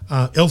Hamilton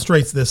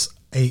illustrates this.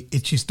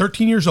 She's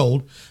 13 years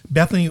old.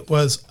 Bethany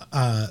was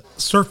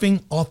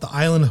surfing off the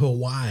island of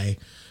Hawaii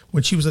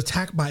when she was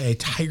attacked by a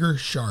tiger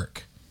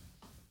shark,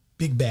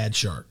 big bad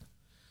shark.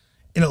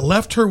 And it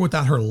left her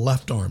without her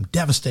left arm.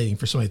 Devastating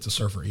for somebody that's a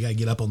surfer. You got to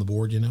get up on the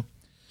board, you know.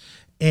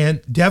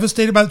 And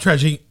devastated by the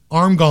tragedy,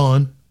 arm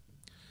gone,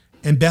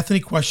 and Bethany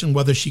questioned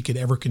whether she could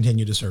ever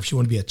continue to surf. She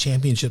wanted to be a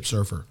championship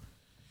surfer.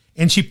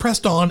 And she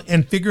pressed on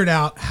and figured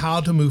out how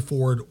to move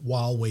forward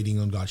while waiting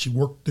on God. She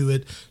worked through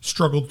it,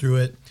 struggled through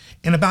it.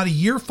 And about a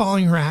year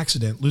following her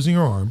accident, losing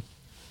her arm,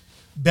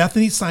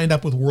 Bethany signed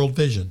up with World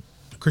Vision,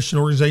 a Christian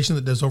organization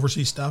that does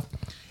overseas stuff.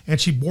 And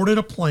she boarded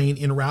a plane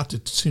en route to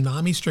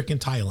tsunami-stricken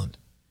Thailand.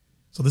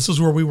 So this is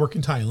where we work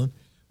in Thailand,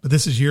 but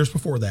this is years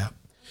before that.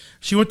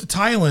 She went to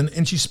Thailand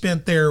and she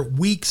spent there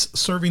weeks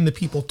serving the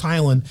people of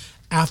Thailand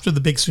after the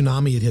big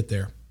tsunami had hit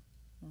there.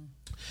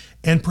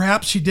 And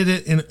perhaps she did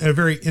it in a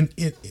very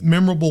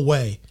memorable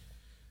way.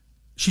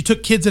 She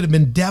took kids that had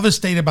been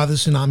devastated by the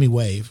tsunami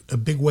wave, a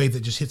big wave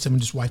that just hits them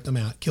and just wiped them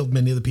out, killed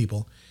many of the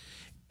people.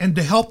 And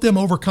to help them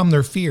overcome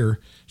their fear,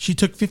 she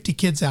took 50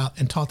 kids out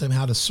and taught them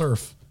how to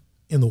surf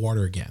in the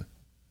water again.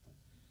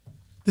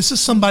 This is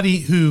somebody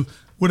who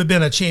would have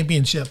been a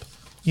championship,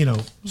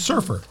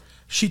 surfer.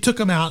 She took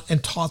them out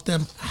and taught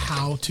them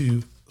how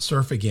to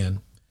surf again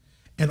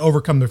and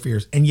overcome their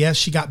fears. And yes,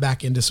 she got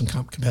back into some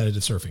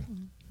competitive surfing.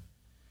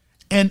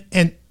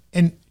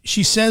 And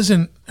she says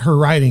in her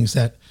writings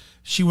that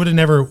she would have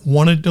never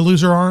wanted to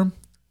lose her arm,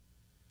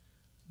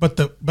 but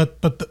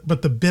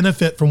the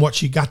benefit from what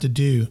she got to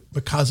do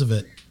because of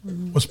it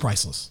was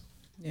priceless.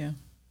 Yeah.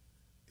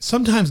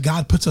 Sometimes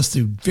God puts us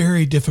through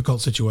very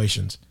difficult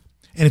situations.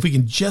 And if we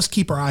can just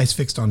keep our eyes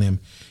fixed on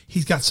him,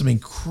 he's got some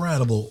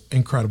incredible,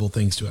 incredible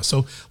things to us.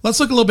 So let's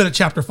look a little bit at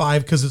chapter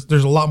 5, because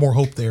there's a lot more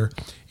hope there.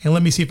 And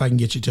let me see if I can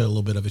get you to a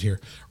little bit of it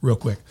here real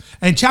quick.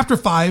 And chapter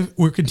 5,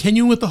 we're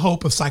continuing with the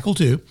hope of cycle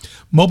 2.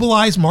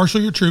 Mobilize, marshal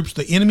your troops.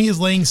 The enemy is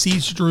laying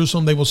siege to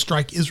Jerusalem. They will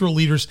strike Israel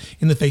leaders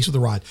in the face with the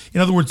rod. In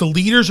other words, the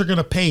leaders are going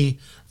to pay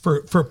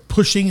for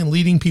pushing and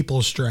leading people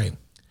astray.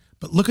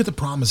 But look at the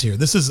promise here.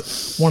 This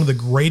is one of the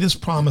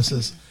greatest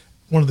promises,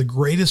 one of the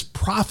greatest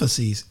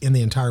prophecies in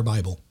the entire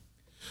Bible.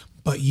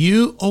 But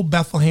you, O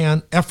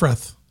Bethlehem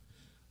Ephrath,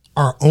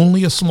 are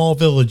only a small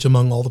village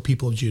among all the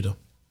people of Judah.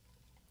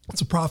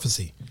 It's a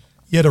prophecy.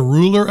 Yet a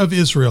ruler of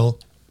Israel,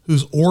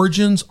 whose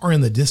origins are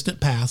in the distant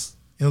past,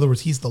 in other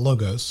words, he's the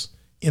Logos,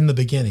 in the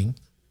beginning.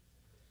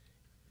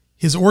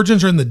 His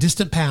origins are in the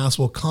distant past,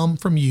 will come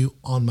from you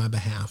on my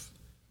behalf.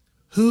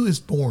 Who is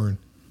born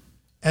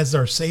as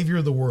our Savior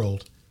of the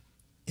world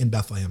in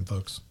Bethlehem,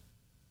 folks?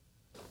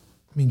 I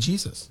mean,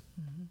 Jesus.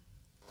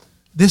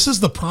 This is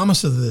the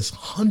promise of this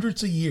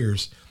hundreds of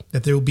years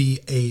that there will be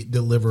a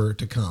deliverer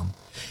to come.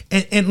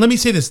 And let me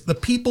say this, the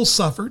people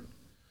suffered.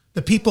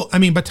 By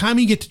the time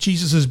you get to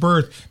Jesus'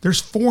 birth,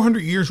 there's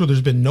 400 years where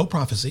there's been no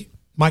prophecy.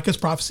 Micah's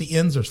prophecy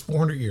ends, there's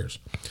 400 years.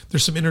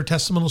 There's some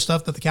intertestamental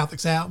stuff that the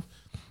Catholics have.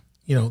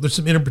 There's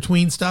some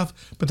in-between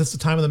stuff, but that's the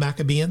time of the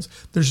Maccabees.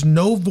 There's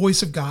no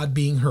voice of God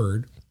being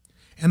heard.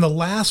 And the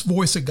last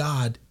voice of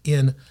God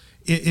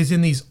is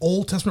in these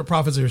Old Testament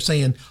prophets that are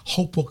saying,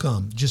 hope will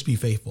come, just be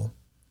faithful.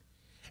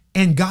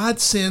 And God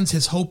sends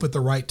his hope at the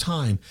right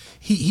time.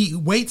 He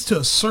waits to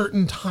a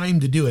certain time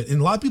to do it.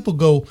 And a lot of people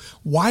go,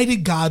 why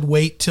did God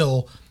wait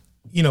till,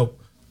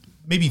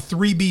 maybe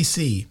 3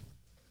 BC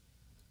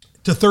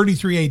to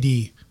 33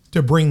 AD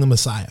to bring the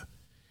Messiah?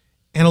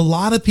 And a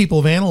lot of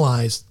people have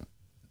analyzed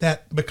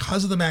that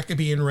because of the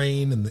Maccabean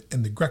reign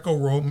and the Greco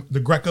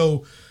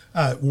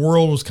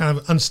world was kind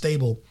of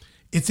unstable.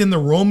 It's in the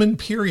Roman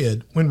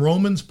period when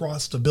Romans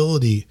brought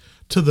stability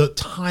to the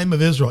time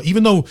of Israel.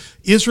 Even though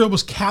Israel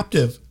was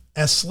captive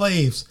as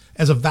slaves,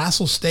 as a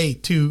vassal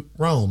state to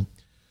Rome,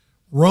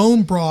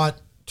 Rome brought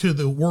to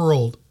the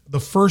world the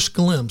first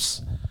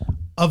glimpse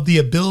of the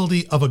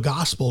ability of a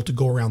gospel to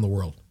go around the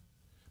world.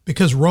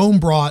 Because Rome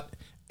brought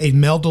a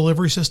mail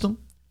delivery system,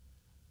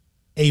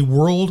 a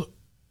world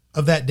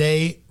of that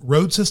day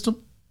road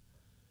system.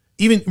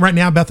 Even right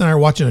now, Beth and I are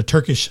watching a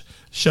Turkish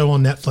show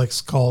on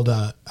Netflix called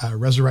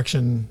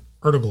Resurrection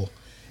Ertugrul.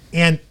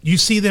 And you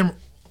see them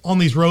on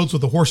these roads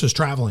with the horses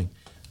traveling.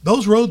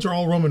 Those roads are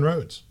all Roman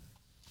roads.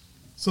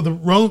 So the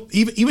road,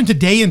 even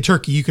today in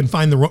Turkey, you can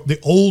find the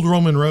old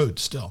Roman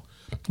roads still,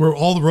 where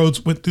all the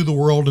roads went through the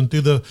world and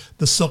through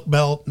the Silk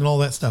Belt and all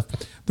that stuff.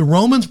 The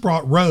Romans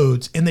brought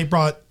roads, and they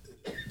brought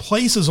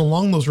places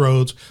along those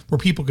roads where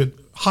people could,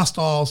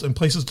 hostels and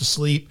places to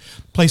sleep,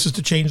 places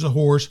to change the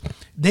horse.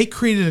 They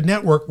created a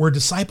network where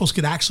disciples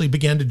could actually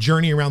begin to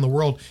journey around the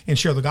world and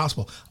share the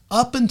gospel.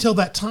 Up until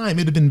that time,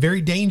 it had been very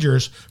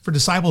dangerous for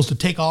disciples to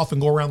take off and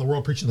go around the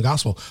world preaching the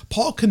gospel.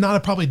 Paul could not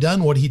have probably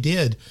done what he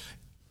did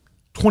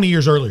 20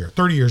 years earlier,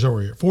 30 years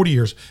earlier, 40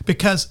 years,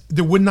 because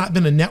there would not have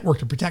been a network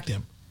to protect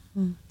him.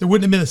 There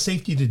wouldn't have been a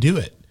safety to do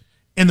it.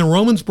 And the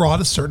Romans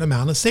brought a certain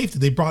amount of safety.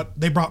 They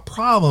brought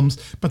problems,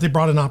 but they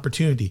brought an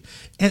opportunity.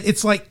 And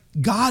it's like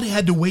God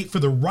had to wait for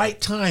the right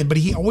time, but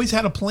he always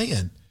had a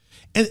plan.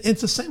 And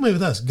it's the same way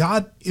with us.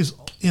 God is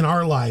in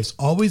our lives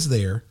always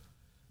there,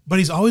 but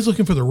he's always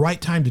looking for the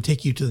right time to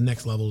take you to the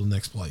next level, the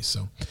next place.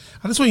 So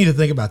I just want you to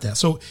think about that.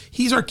 So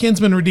he's our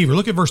kinsman redeemer.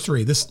 Look at verse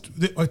 3.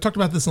 I talked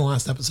about this in the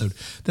last episode,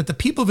 that the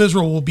people of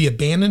Israel will be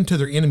abandoned to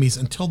their enemies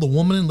until the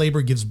woman in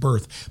labor gives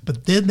birth.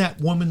 But then that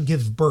woman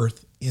gives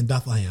birth in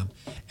Bethlehem,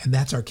 and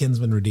that's our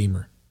kinsman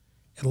redeemer.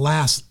 At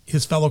last,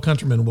 his fellow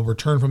countrymen will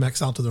return from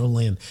exile to their own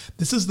land.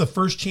 This is the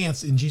first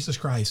chance in Jesus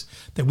Christ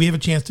that we have a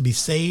chance to be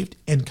saved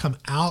and come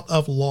out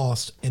of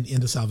lost and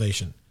into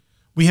salvation.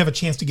 We have a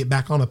chance to get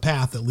back on a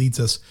path that leads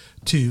us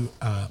to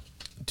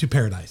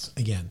paradise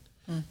again.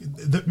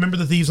 Remember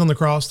the thieves on the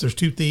cross? There's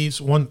two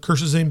thieves. One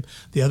curses him.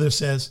 The other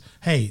says,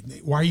 hey,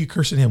 why are you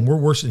cursing him? We're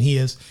worse than he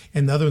is.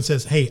 And the other one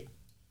says, hey,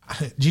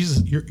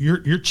 Jesus,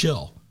 you're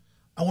chill.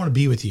 I want to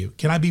be with you.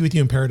 Can I be with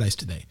you in paradise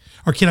today?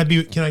 Or can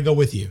I go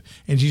with you?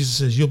 And Jesus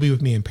says, you'll be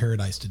with me in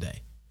paradise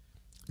today.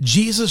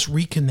 Jesus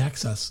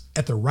reconnects us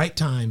at the right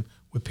time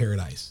with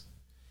paradise.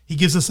 He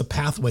gives us a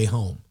pathway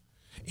home.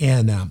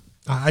 And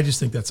I just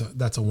think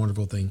that's a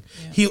wonderful thing.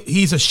 Yeah.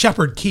 He's a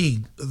shepherd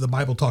king, the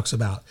Bible talks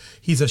about.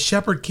 He's a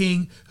shepherd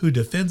king who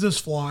defends his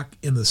flock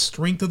in the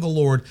strength of the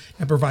Lord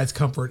and provides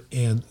comfort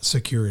and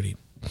security.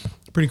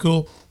 Pretty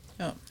cool.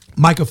 Yeah.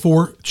 Micah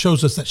 4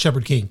 shows us that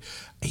shepherd king.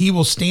 He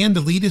will stand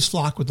to lead his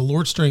flock with the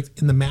Lord's strength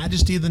in the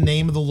majesty of the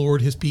name of the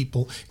Lord, his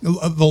people,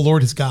 of the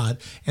Lord, his God.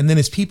 And then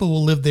his people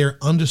will live there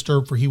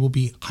undisturbed, for he will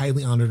be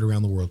highly honored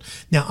around the world.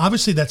 Now,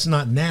 obviously that's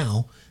not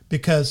now,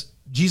 because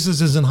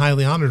Jesus isn't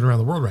highly honored around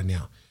the world right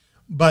now.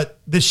 But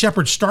this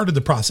shepherd started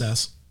the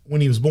process when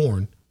he was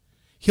born.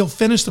 He'll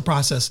finish the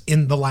process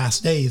in the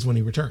last days when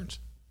he returns.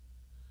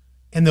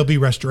 And there'll be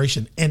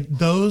restoration. And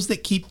those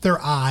that keep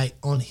their eye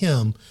on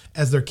him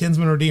as their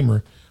kinsman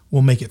redeemer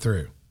will make it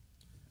through.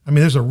 I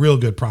mean, there's a real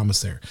good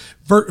promise there.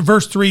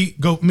 Verse 3,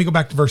 let me go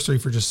back to verse 3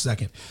 for just a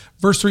second.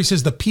 Verse 3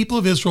 says, the people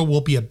of Israel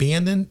will be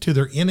abandoned to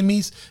their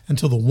enemies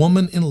until the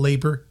woman in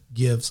labor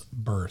gives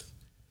birth.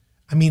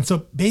 I mean,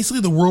 so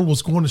basically the world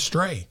was going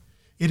astray.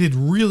 It had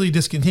really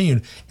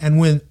discontinued. And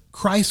when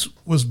Christ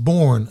was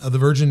born of the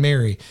Virgin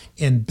Mary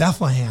in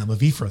Bethlehem of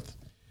Ephrath,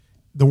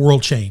 the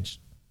world changed.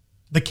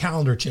 The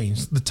calendar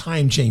changed. The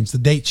time changed. The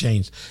date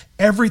changed.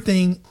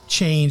 Everything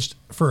changed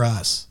for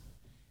us.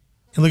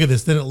 And look at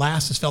this. Then at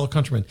last, his fellow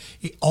countrymen,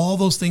 all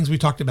those things we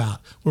talked about,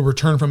 will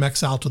return from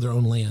exile to their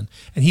own land.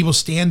 And he will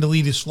stand to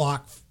lead his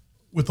flock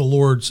with the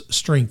Lord's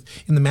strength.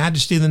 In the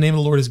majesty of the name of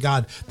the Lord his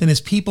God, then his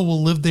people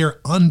will live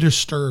there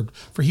undisturbed,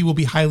 for he will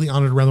be highly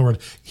honored around the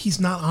world. He's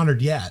not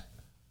honored yet,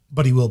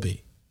 but he will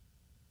be.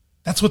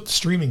 That's what the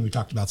streaming we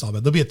talked about is all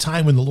about. There'll be a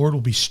time when the Lord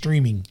will be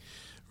streaming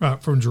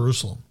from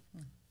Jerusalem.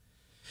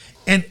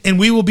 And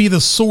we will be the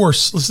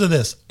source. Listen to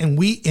this. And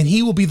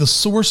he will be the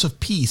source of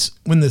peace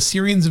when the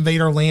Syrians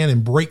invade our land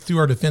and break through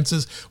our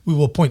defenses. We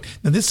will appoint.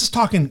 Now this is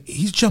talking.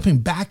 He's jumping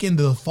back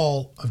into the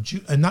fall of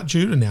not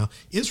Judah now,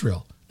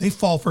 Israel. They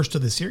fall first to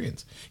the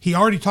Syrians. He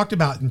already talked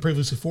about in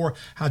previously before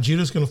how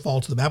Judah is going to fall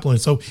to the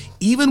Babylonians. So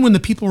even when the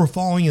people were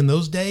falling in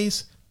those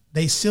days,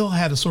 they still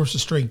had a source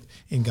of strength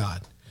in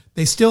God.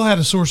 They still had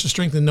a source of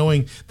strength in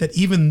knowing that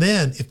even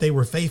then, if they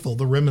were faithful,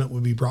 the remnant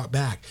would be brought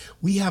back.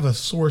 We have a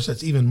source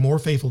that's even more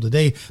faithful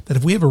today, that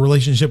if we have a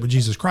relationship with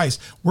Jesus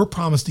Christ, we're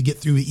promised to get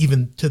through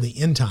even to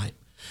the end time.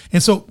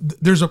 And so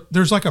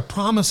there's like a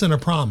promise and a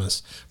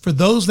promise. For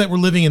those that were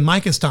living in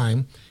Micah's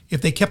time,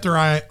 if they kept their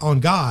eye on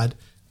God,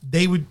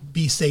 they would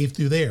be saved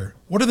through there.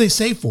 What are they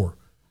saved for?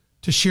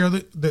 To share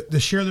to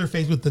share their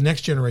faith with the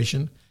next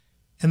generation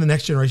and the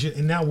next generation.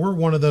 And now we're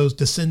one of those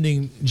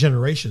descending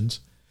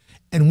generations.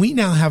 And we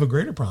now have a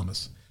greater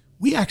promise.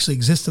 We actually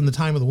exist in the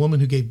time of the woman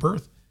who gave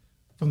birth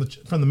from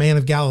the man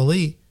of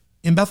Galilee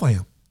in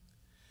Bethlehem.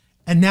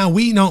 And now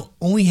we not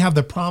only have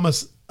the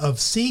promise of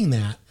seeing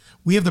that,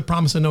 we have the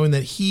promise of knowing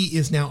that he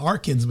is now our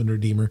kinsman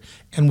redeemer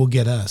and will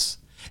get us.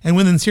 And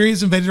when the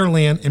Syrians invaded our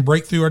land and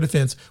break through our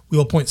defense, we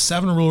will appoint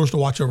 7 rulers to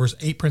watch over us,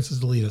 8 princes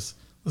to lead us.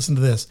 Listen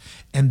to this.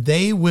 And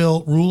they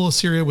will rule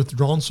Assyria with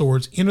drawn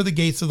swords, enter the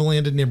gates of the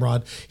land of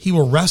Nimrod. He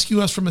will rescue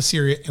us from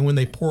Assyria, and when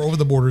they pour over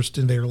the borders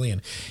to invade our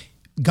land.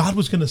 God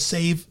was going to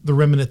save the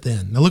remnant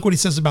then. Now look what he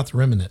says about the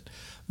remnant.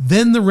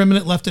 Then the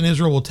remnant left in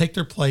Israel will take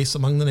their place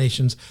among the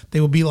nations. They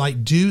will be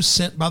like dew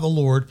sent by the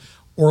Lord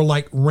or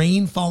like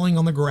rain falling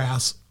on the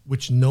grass,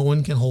 which no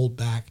one can hold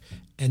back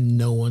and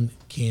no one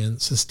can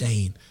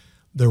sustain.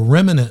 The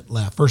remnant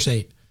left, verse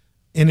 8,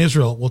 in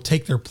Israel will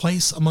take their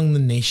place among the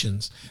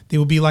nations. They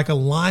will be like a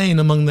lion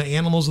among the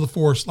animals of the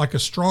forest, like a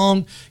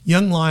strong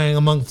young lion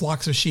among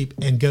flocks of sheep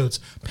and goats,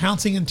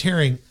 pouncing and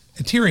tearing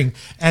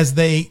as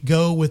they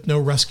go with no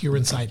rescuer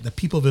in sight. The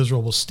people of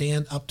Israel will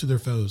stand up to their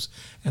foes,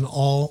 and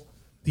all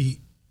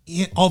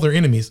their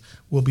enemies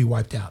will be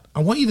wiped out. I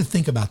want you to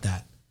think about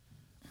that.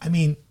 I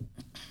mean,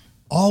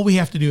 all we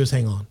have to do is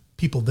hang on.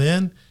 People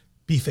then,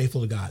 be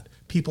faithful to God.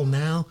 People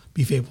now,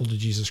 be faithful to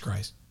Jesus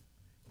Christ.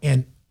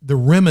 And the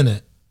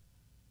remnant,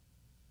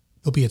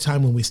 there'll be a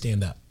time when we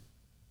stand up.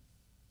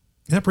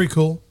 Isn't that pretty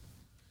cool?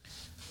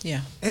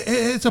 Yeah.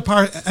 It's a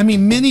part. I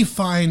mean, many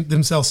find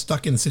themselves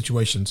stuck in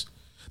situations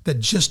that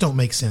just don't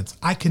make sense.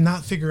 I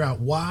cannot figure out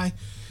why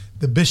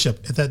the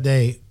bishop at that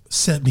day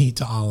sent me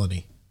to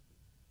Alani.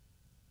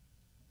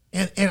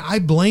 And I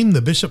blamed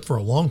the bishop for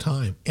a long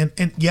time.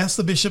 And yes,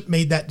 the bishop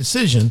made that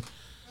decision,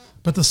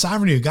 but the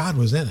sovereignty of God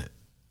was in it.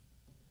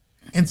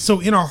 And so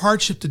in our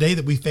hardship today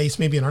that we face,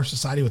 maybe in our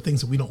society with things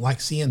that we don't like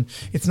seeing,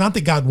 it's not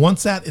that God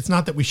wants that. It's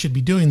not that we should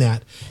be doing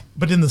that.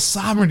 But in the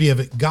sovereignty of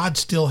it, God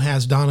still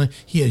has Donna.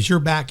 He has your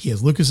back. He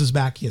has Lucas's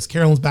back. He has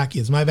Carolyn's back. He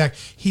has my back.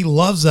 He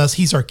loves us.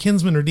 He's our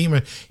kinsman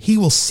redeemer. He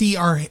will see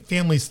our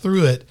families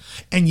through it.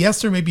 And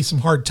yes, there may be some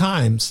hard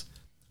times,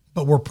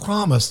 but we're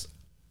promised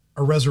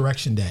a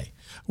resurrection day.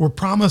 We're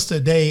promised a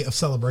day of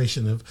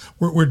celebration.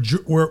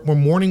 Where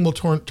mourning will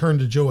turn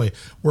to joy.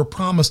 We're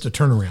promised a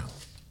turnaround.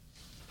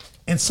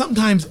 And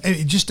sometimes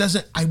it just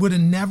doesn't. I would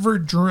have never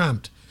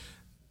dreamt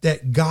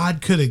that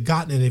God could have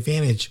gotten an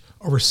advantage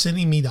over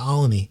sending me to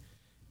Alani.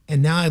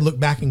 And now I look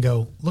back and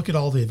go, look at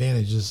all the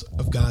advantages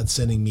of God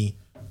sending me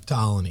to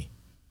Alani.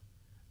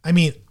 I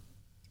mean,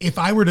 if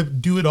I were to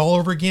do it all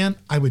over again,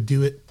 I would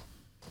do it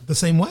the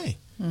same way.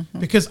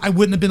 Because I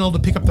wouldn't have been able to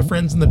pick up the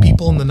friends and the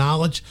people and the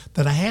knowledge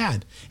that I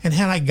had. And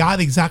had I got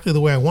exactly the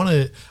way I wanted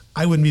it,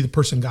 I wouldn't be the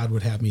person God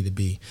would have me to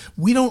be.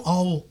 We don't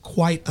all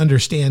quite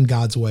understand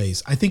God's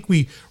ways. I think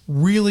we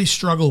really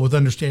struggle with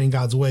understanding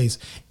God's ways.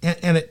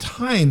 And at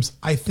times,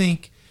 I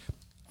think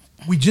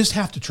we just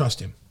have to trust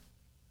him.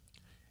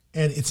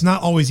 And it's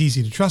not always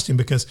easy to trust him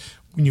because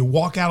when you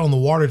walk out on the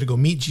water to go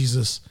meet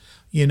Jesus,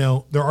 you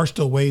know, there are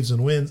still waves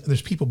and winds. And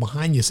there's people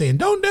behind you saying,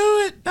 don't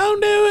do it.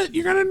 Don't do it.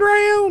 You're going to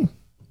drown.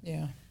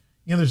 Yeah.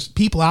 You know, there's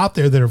people out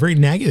there that are very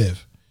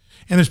negative.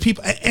 And there's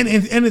people, and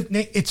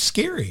it's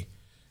scary.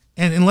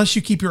 And unless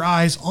you keep your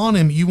eyes on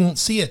him, you won't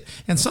see it.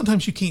 And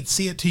sometimes you can't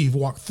see it till you've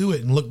walked through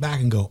it and look back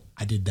and go,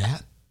 I did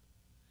that.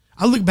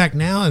 I look back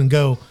now and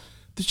go,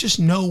 there's just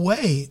no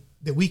way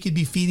that we could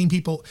be feeding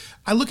people.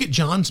 I look at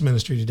John's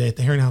ministry today at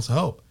the Herring House of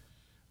Hope.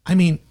 I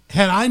mean,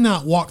 had I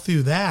not walked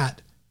through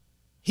that,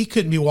 he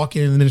couldn't be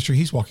walking in the ministry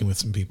he's walking with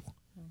some people.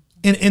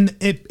 And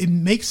it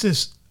makes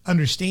us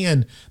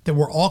understand that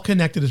we're all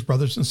connected as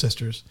brothers and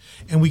sisters,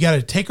 and we got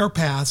to take our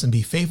paths and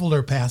be faithful to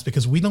our paths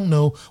because we don't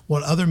know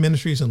what other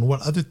ministries and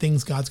what other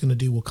things God's going to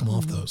do will come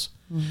off those.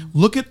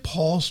 Look at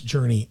Paul's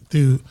journey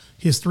through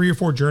his 3 or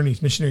 4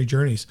 journeys, missionary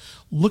journeys.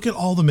 Look at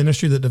all the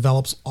ministry that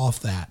develops off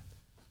that.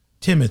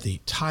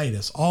 Timothy,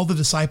 Titus, all the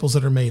disciples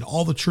that are made,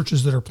 all the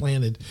churches that are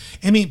planted.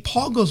 I mean,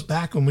 Paul goes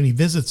back when he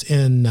visits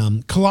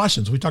in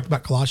Colossians. We talked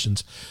about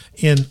Colossians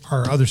in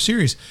our other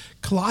series.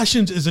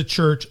 Colossians is a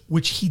church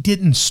which he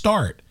didn't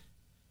start.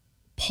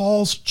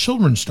 Paul's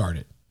children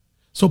started.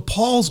 So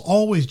Paul's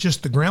always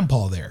just the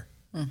grandpa there.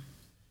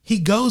 He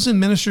goes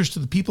and ministers to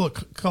the people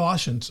at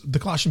Colossae,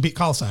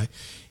 and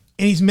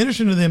he's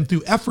ministering to them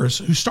through Ephraim,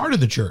 who started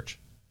the church.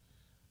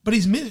 But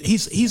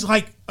he's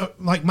like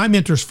my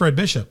mentor's Fred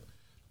Bishop.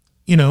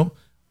 You know,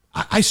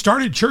 I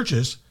started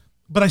churches,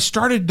 but I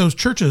started those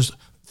churches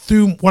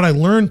through what I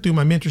learned through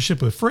my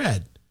mentorship with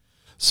Fred.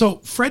 So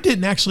Fred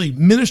didn't actually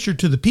minister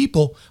to the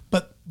people,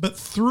 but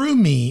through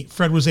me,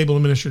 Fred was able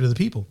to minister to the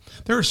people.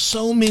 There are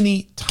so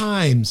many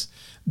times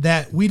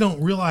that we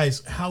don't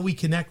realize how we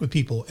connect with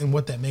people and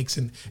what that makes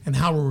and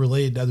how we're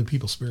related to other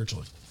people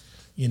spiritually,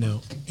 you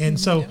know? And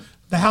so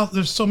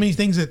there's so many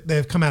things that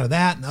have come out of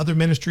that and other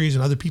ministries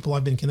and other people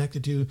I've been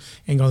connected to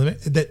and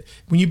that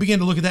when you begin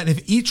to look at that,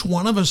 if each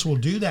one of us will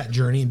do that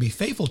journey and be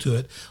faithful to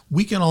it,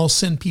 we can all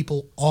send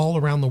people all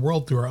around the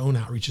world through our own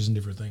outreaches and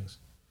different things.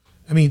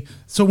 I mean,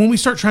 so when we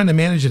start trying to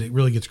manage it, it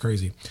really gets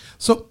crazy.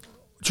 So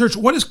church,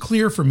 what is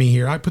clear for me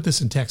here, I put this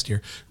in text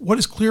here. What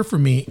is clear for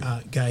me,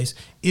 guys,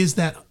 is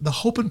that the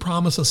hope and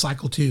promise of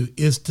cycle 2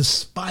 is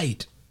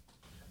despite,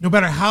 no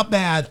matter how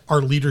bad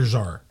our leaders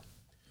are,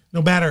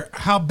 no matter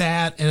how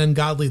bad and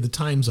ungodly the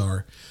times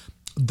are,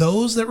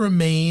 those that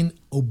remain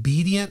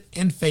obedient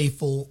and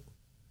faithful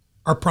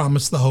are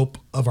promised the hope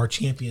of our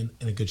champion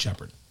and a good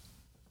shepherd.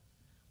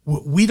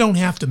 We don't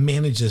have to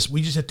manage this.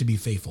 We just have to be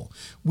faithful.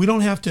 We don't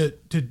have to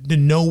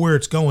know where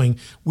it's going.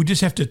 We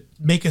just have to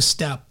make a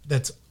step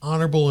that's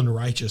honorable and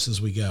righteous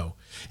as we go.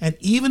 And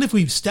even if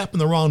we step in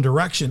the wrong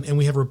direction and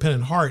we have a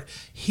repentant heart,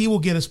 he will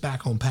get us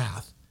back on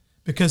path.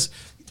 Because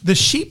the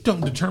sheep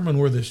don't determine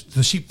where the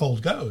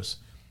sheepfold goes.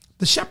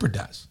 The shepherd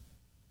does.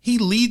 He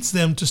leads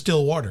them to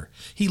still water.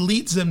 He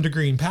leads them to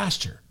green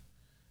pasture.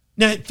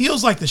 Now, it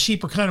feels like the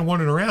sheep are kind of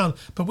wandering around,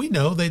 but we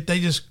know they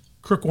just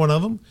crook one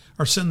of them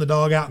or send the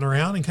dog out and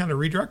around and kind of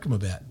redirect them a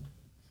bit.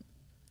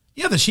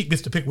 Yeah, the sheep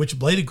gets to pick which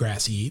blade of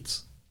grass he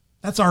eats.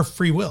 That's our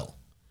free will.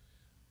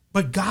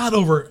 But God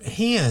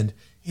overhand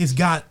has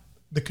got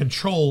the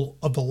control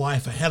of the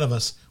life ahead of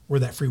us where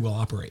that free will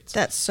operates.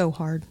 That's so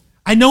hard.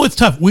 I know it's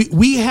tough.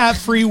 We have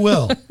free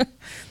will,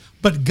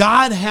 but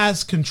God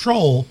has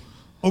control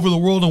over the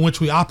world in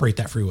which we operate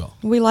that free will.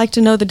 We like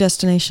to know the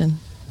destination.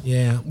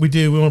 Yeah, we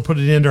do. We want to put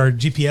it into our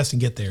GPS and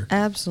get there.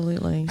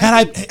 Absolutely.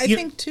 I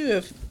think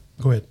too,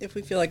 go ahead. If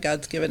we feel like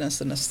God's given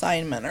us an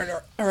assignment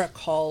or a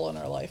call in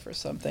our life or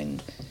something,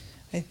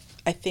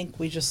 I think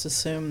we just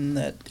assume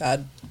that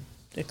God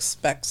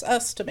expects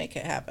us to make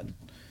it happen.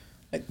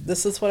 Like,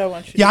 this is what I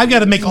want you to do. Yeah, I've got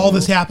to make all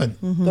this happen.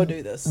 Go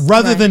do this.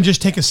 Rather than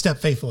just take a step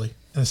faithfully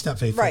and a step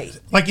faithfully. Right.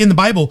 Like in the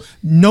Bible,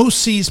 no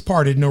seas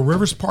parted, no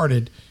rivers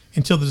parted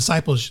until the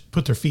disciples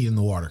put their feet in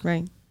the water.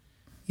 Right.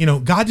 You know,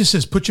 God just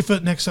says, put your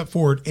foot next step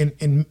forward,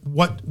 and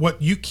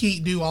what you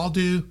can't do, I'll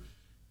do,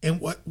 and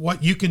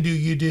what you can do,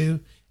 you do.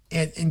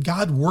 And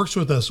God works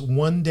with us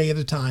one day at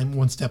a time,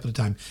 one step at a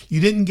time.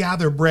 You didn't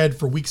gather bread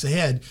for weeks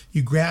ahead.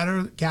 You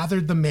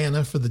gathered the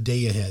manna for the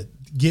day ahead.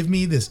 Give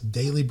me this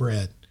daily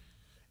bread.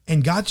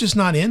 And God's just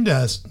not into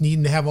us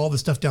needing to have all this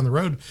stuff down the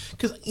road.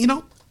 Because, you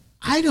know,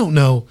 I don't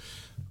know.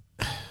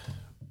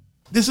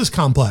 This is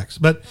complex,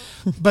 but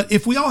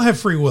if we all have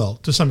free will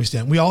to some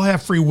extent, we all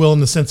have free will in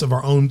the sense of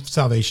our own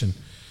salvation.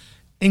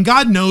 And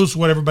God knows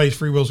what everybody's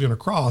free will is going to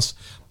cross,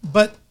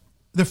 but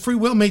the free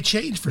will may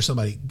change for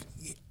somebody.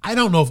 I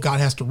don't know if God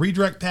has to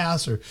redirect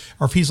paths or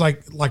if he's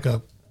like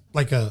the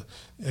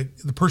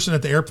person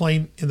at the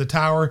airplane in the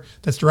tower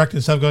that's directing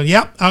himself going,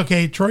 yep,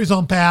 okay, Troy's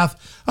on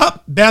path.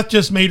 Beth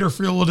just made her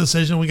free will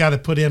decision. We got to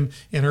put him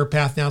in her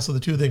path now so the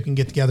two of them can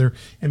get together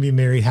and be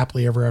married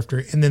happily ever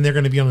after. And then they're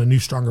going to be on a new,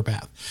 stronger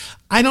path.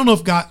 I don't know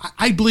if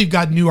I believe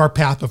God knew our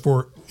path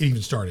before it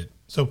even started.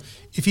 So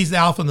if he's the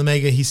Alpha and the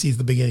Omega, he sees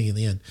the beginning and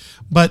the end.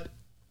 But,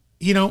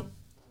 you know,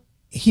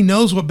 he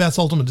knows what Beth's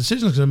ultimate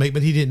decision is going to make,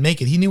 but he didn't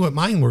make it. He knew what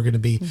mine were going to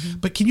be. Mm-hmm.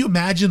 But can you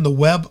imagine the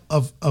web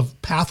of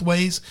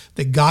pathways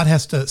that God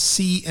has to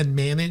see and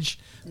manage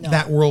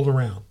that world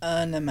around?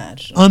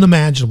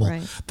 Unimaginable.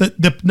 Right.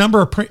 The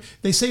number of,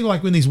 they say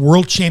like when these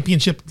world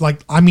championship,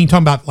 talking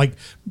about like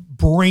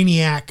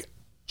brainiac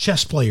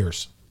chess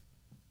players.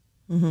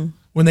 Mm-hmm.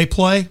 When they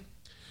play,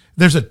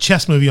 there's a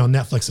chess movie on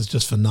Netflix that's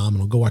just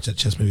phenomenal. Go watch that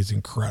chess movie. It's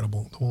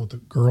incredible. The one with the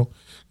girl,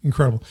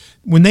 incredible.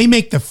 When they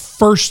make the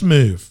first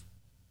move,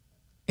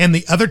 and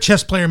the other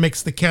chess player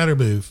makes the counter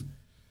move,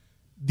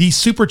 these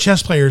super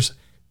chess players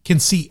can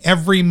see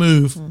every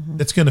move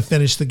that's going to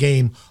finish the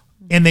game.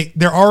 And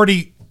they're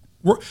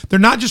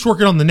not just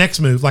working on the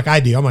next move like I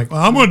do. I'm like,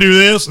 well, I'm going to do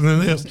this and then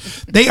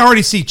this. They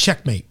already see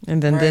checkmate.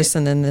 And then this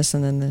and then this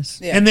and then this.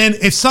 Yeah. And then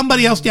if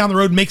somebody else down the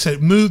road makes a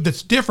move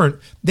that's different,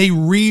 they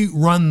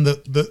rerun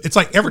it's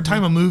like every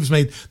time a move's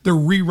made, they're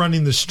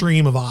rerunning the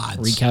stream of odds.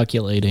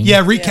 Recalculating.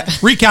 Yeah,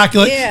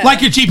 recalculate. Yeah.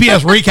 Like your GPS,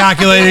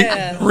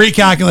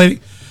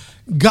 recalculating.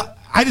 God,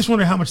 I just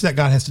wonder how much that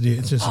God has to do.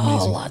 It's just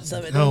amazing. Lots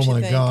of it. Oh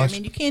my gosh! I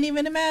mean, you can't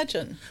even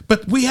imagine.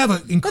 But we have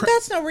but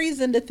that's no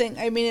reason to think.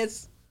 I mean,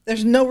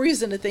 there's no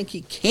reason to think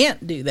he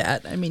can't do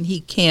that. I mean, he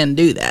can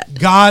do that.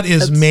 God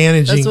is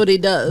managing. That's what he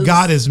does.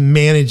 God is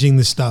managing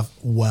the stuff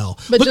well.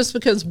 But just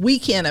because we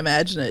can't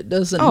imagine it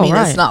doesn't mean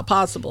it's not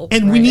possible.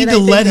 And we need to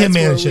let him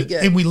manage it.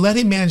 And we let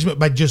him manage it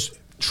by just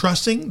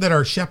trusting that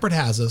our shepherd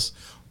has us.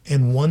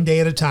 And one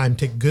day at a time,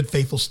 take good,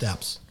 faithful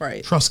steps.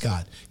 Right. Trust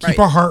God. Keep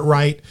our heart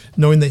right,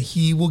 knowing that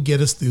he will get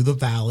us through the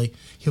valley.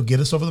 He'll get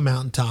us over the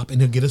mountaintop, and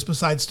he'll get us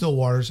beside still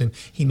waters, and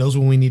he knows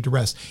when we need to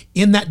rest.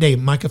 In that day,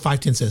 Micah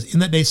 5:10 says,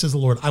 in that day, says the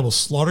Lord, I will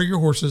slaughter your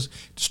horses,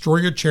 destroy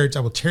your chariots. I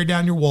will tear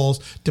down your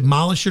walls,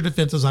 demolish your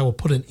defenses. I will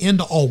put an end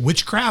to all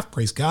witchcraft.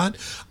 Praise God.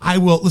 I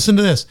will, listen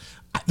to this.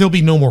 There'll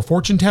be no more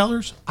fortune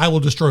tellers. I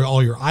will destroy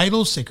all your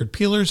idols, sacred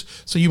pillars,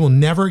 so you will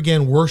never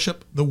again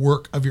worship the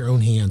work of your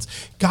own hands.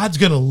 God's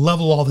going to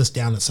level all this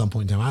down at some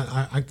point in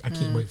time. I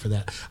can't wait for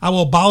that. I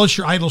will abolish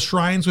your idol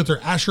shrines with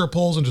their Asherah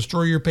poles and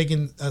destroy your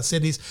pagan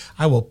cities.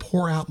 I will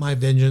pour out my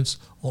vengeance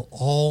on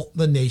all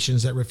the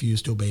nations that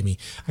refuse to obey me.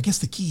 I guess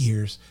the key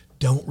here is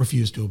don't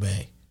refuse to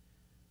obey.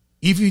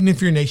 Even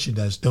if your nation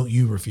does, don't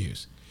you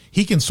refuse.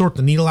 He can sort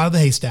the needle out of the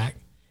haystack,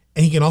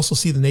 and he can also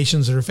see the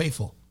nations that are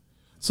faithful.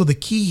 So the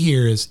key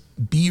here is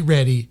be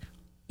ready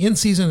in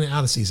season and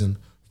out of season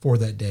for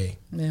that day.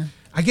 Yeah.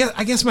 I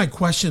guess my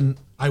question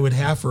I would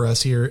have for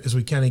us here as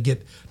we kind of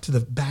get to the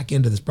back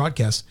end of this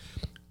broadcast,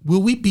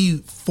 will we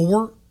be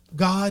for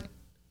God,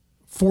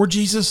 for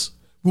Jesus?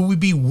 Will we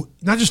be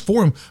not just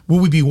for him, will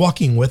we be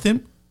walking with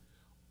him?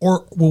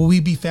 Or will we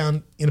be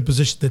found in a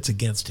position that's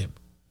against him?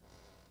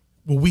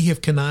 Will we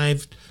have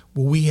connived?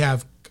 Will we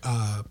have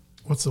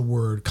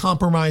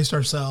compromised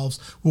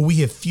ourselves? Will we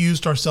have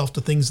fused ourselves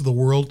to things of the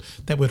world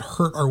that would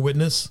hurt our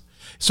witness?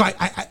 So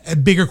a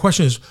bigger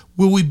question is,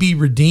 will we be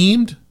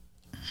redeemed,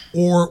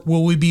 or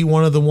will we be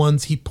one of the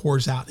ones he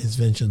pours out his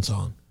vengeance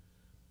on?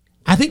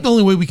 I think the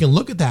only way we can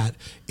look at that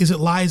is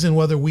it lies in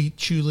whether we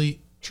truly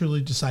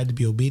decide to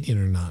be obedient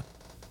or not.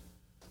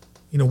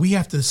 We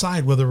have to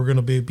decide whether we're going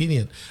to be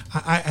obedient.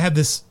 I had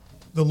this,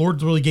 the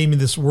Lord really gave me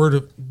this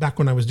word back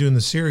when I was doing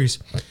the series,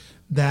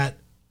 that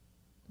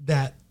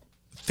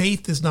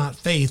faith is not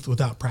faith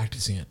without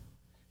practicing it.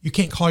 You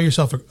can't call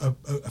yourself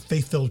a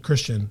faith-filled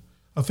Christian,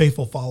 a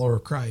faithful follower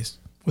of Christ,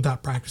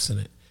 without practicing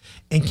it.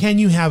 And can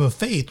you have a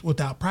faith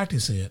without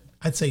practicing it?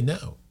 I'd say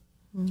no.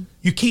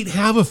 You can't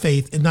have a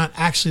faith and not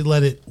actually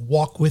let it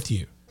walk with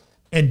you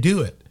and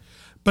do it.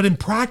 But in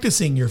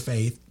practicing your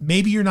faith,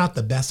 maybe you're not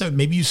the best at it.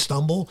 Maybe you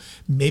stumble.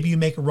 Maybe you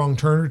make a wrong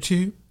turn or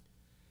two.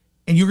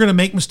 And you're going to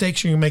make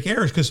mistakes. You're going to make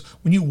errors, because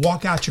when you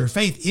walk out your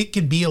faith, it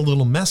can be a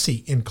little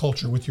messy in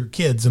culture with your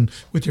kids and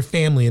with your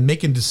family and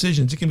making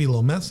decisions. It can be a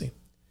little messy.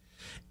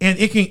 And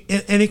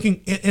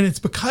it's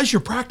because you're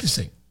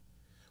practicing.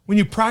 When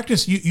you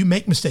practice, you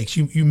make mistakes.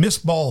 You miss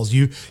balls.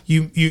 You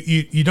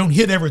don't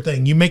hit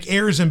everything. You make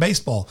errors in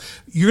baseball.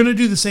 You're going to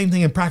do the same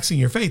thing in practicing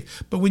your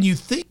faith. But when you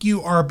think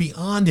you are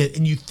beyond it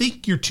and you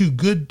think you're too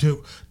good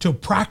to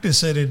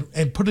practice it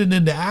and put it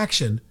into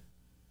action,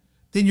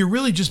 then you're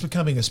really just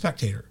becoming a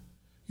spectator.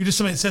 You're just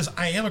somebody that says,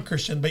 I am a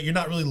Christian, but you're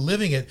not really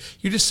living it.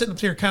 You're just sitting up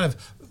there kind of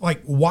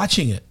like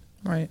watching it.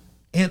 Right.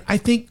 And I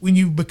think when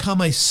you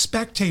become a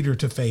spectator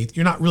to faith,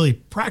 you're not really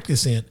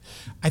practicing it.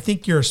 I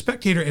think you're a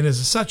spectator, and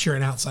as such, you're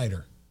an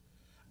outsider.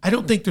 I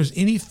don't think there's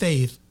any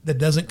faith that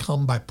doesn't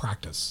come by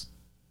practice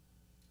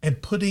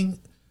and putting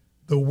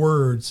the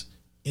words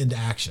into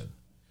action.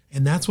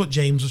 And that's what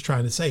James was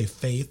trying to say.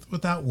 Faith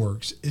without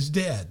works is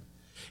dead.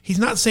 He's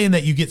not saying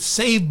that you get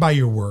saved by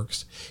your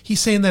works.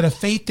 He's saying that a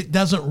faith that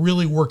doesn't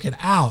really work it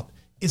out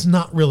is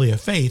not really a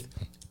faith.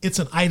 It's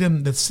an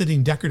item that's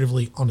sitting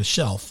decoratively on a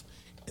shelf.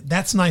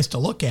 That's nice to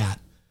look at,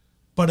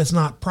 but it's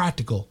not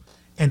practical.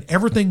 And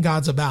everything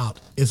God's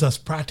about is us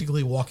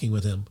practically walking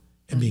with him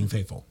and being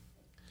faithful.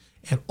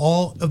 And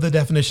all of the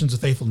definitions of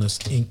faithfulness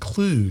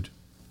include,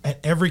 at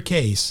every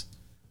case,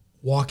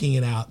 walking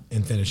it out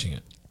and finishing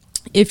it.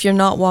 If you're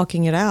not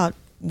walking it out,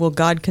 will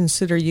God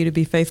consider you to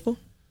be faithful?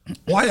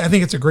 Well, I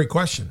think it's a great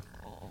question.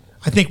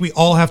 I think we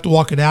all have to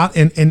walk it out,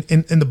 and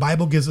the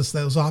Bible gives us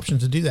those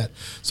options to do that.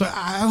 So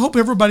I hope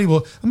everybody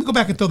will. Let me go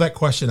back and throw that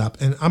question up,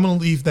 and I'm going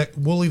to leave that.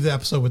 We'll leave the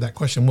episode with that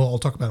question. I'll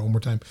talk about it one more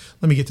time.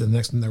 Let me get to the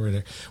next one right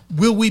there.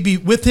 Will we be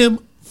with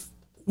him?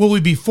 Will we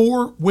be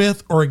for,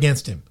 with, or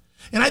against him?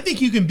 And I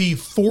think you can be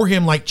for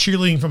him like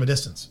cheerleading from a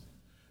distance,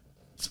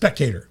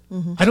 spectator.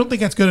 Mm-hmm. I don't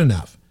think that's good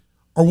enough.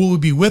 Or will we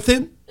be with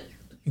him?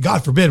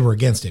 God forbid we're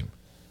against him.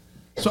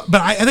 So,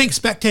 but I think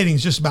spectating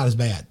is just about as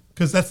bad,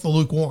 because that's the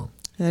lukewarm.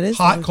 That is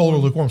hot, cold, or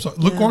lukewarm. So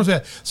lukewarm is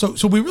bad.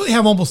 So we really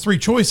have almost three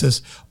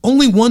choices.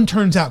 Only one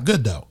turns out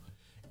good, though.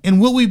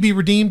 And will we be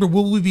redeemed, or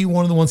will we be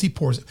one of the ones he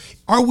pours?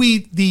 Are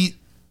we the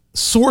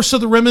source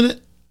of the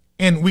remnant,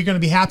 and we're going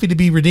to be happy to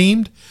be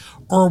redeemed?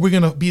 Or are we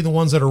going to be the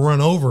ones that are run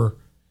over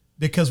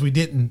because we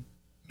didn't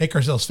make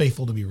ourselves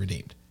faithful to be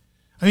redeemed?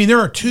 I mean, there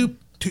are two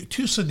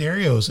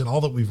scenarios in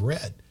all that we've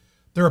read.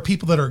 There are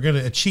people that are going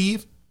to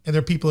achieve, and there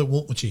are people that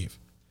won't achieve.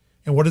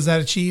 And what does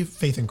that achieve?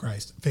 Faith in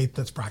Christ, faith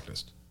that's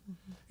practiced.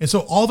 And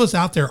so all of us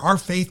out there, our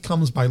faith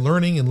comes by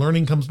learning, and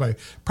learning comes by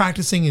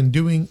practicing and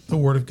doing the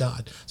word of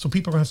God. So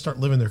people are going to start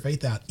living their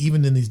faith out,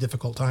 even in these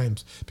difficult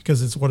times,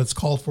 because it's what it's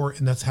called for,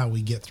 and that's how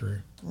we get through.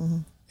 Mm-hmm.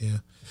 Yeah.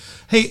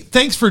 Hey,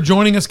 thanks for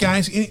joining us,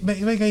 guys.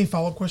 Any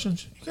follow-up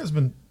questions? You guys have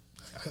been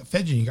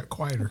fed you got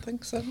quieter. I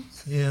think so.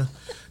 Yeah.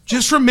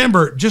 Just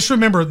remember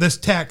this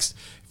text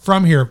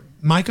from here,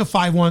 Micah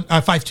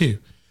 5:2.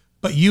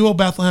 But you, O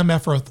Bethlehem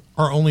Ephrath,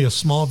 are only a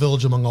small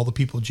village among all the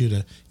people of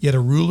Judah, yet a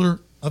ruler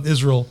of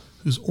Israel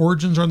whose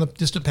origins are in the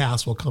distant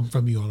past will come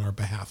from you on our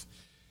behalf.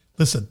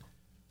 Listen,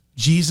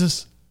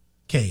 Jesus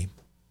came.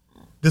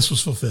 This was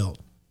fulfilled.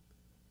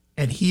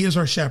 And he is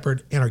our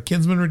shepherd and our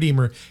kinsman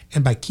redeemer.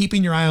 And by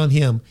keeping your eye on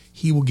him,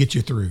 he will get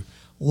you through.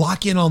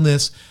 Lock in on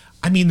this.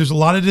 I mean, there's a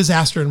lot of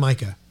disaster in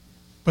Micah,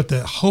 but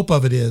the hope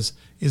of it is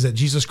that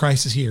Jesus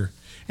Christ is here.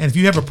 And if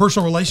you have a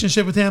personal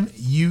relationship with him,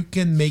 you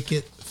can make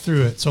it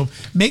through it. So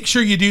make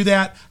sure you do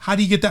that. How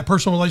do you get that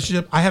personal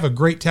relationship? I have a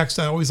great text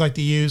I always like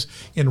to use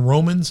in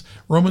Romans.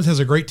 Romans has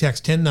a great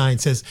text, 10:9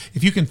 says,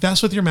 if you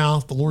confess with your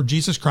mouth the Lord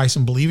Jesus Christ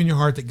and believe in your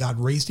heart that God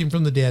raised him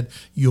from the dead,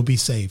 you'll be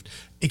saved.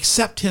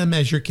 Accept him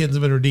as your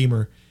kinsman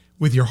redeemer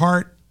with your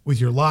heart,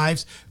 with your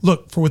lives.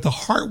 Look, for with the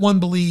heart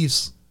one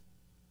believes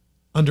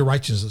unto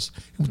righteousness,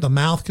 and with the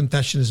mouth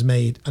confession is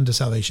made unto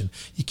salvation.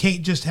 You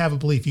can't just have a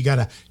belief. You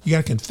gotta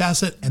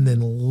confess it and then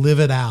live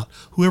it out.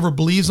 Whoever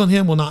believes on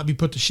him will not be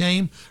put to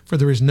shame, for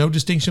there is no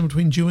distinction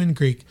between Jew and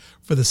Greek,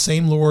 for the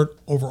same Lord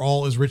over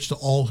all is rich to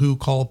all who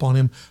call upon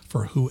him,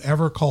 for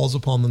whoever calls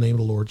upon the name of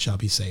the Lord shall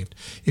be saved.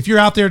 If you're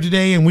out there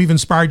today and we've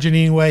inspired you in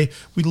any way,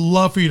 we'd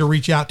love for you to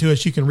reach out to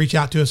us. You can reach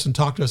out to us and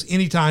talk to us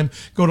anytime.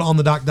 Go to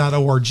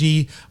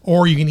onthedoc.org,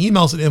 or you can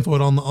email us at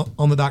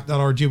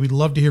info@onthedoc.org. We'd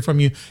love to hear from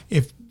you.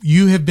 If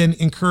you have been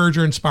encouraged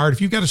or inspired,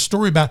 if you've got a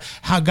story about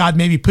how God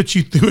maybe put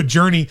you through a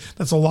journey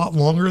that's a lot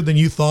longer than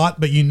you thought,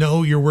 but you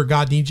know you're where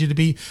God needs you to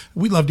be,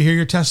 we'd love to hear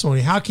your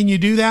testimony. How can you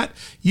do that?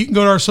 You can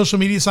go to our social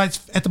media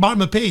sites at the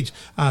bottom of the page,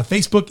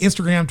 Facebook,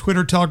 Instagram,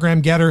 Twitter,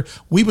 Telegram, Getter.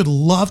 We would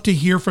love to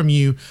hear from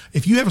you.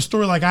 If you have a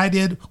story like I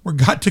did, where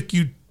God took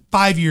you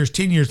 5 years,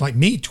 10 years, like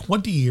me,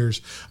 20 years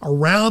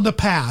around the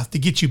path to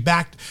get you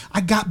back. I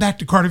got back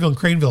to Carterville and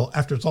Craneville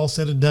after it's all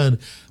said and done,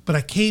 but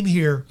I came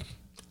here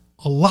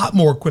a lot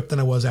more equipped than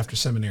I was after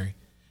seminary.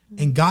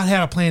 And God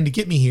had a plan to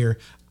get me here.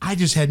 I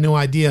just had no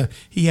idea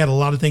he had a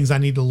lot of things I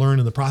need to learn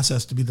in the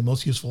process to be the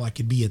most useful I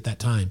could be at that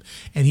time.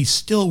 And he's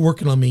still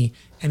working on me,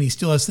 and he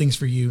still has things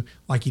for you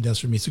like he does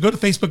for me. So go to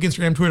Facebook,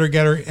 Instagram, Twitter,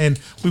 Getter, and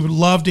we would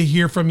love to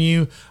hear from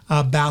you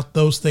about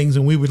those things,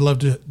 and we would love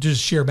to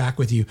just share back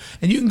with you.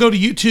 And you can go to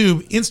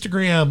YouTube,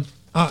 Instagram,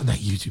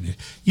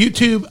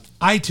 YouTube,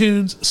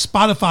 iTunes,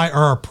 Spotify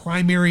are our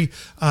primary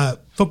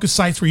focus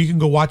sites where you can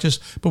go watch us,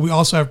 but we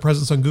also have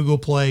presence on Google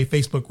Play,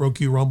 Facebook,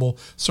 Roku, Rumble,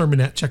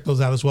 Sermonette. Check those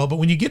out as well. But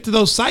when you get to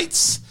those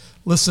sites,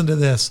 listen to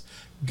this.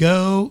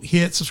 Go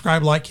hit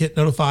subscribe, like, hit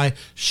notify,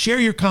 share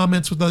your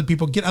comments with other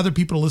people, get other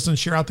people to listen,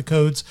 share out the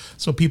codes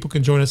so people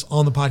can join us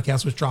on the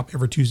podcast, which drop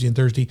every Tuesday and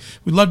Thursday.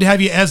 We'd love to have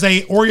you as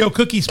a Oreo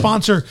cookie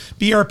sponsor,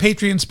 be our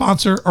Patreon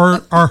sponsor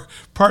or our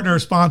partner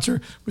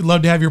sponsor. We'd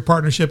love to have your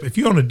partnership. If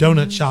you own a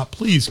donut shop,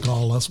 please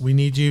call us. We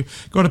need you.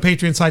 Go to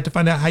Patreon site to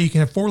find out how you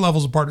can have 4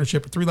 levels of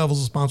partnership or 3 levels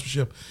of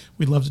sponsorship.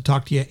 We'd love to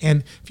talk to you.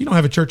 And if you don't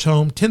have a church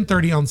home,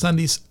 10:30 on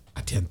Sundays,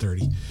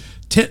 10:30.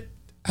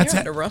 You're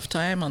having a rough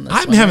time on this.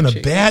 I'm having a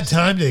bad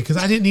time today because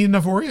I didn't eat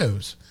enough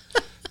Oreos.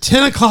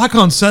 10 o'clock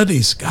on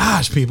Sundays.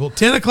 Gosh, people,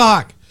 10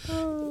 o'clock.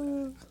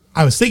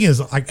 I was thinking is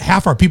like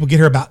half our people get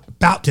here about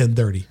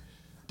 10:30.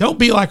 Don't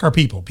be like our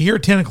people. Be here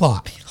at 10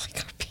 o'clock. Be like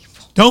our people.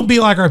 Don't be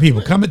like our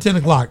people. Come at 10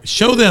 o'clock.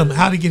 Show them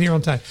how to get here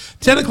on time.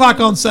 10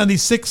 o'clock on Sunday,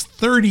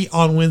 6:30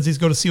 on Wednesdays.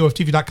 Go to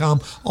coftv.com.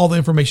 All the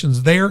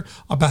information's there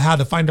about how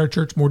to find our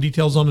church. More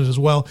details on it as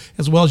well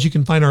as you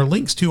can find our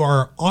links to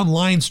our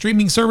online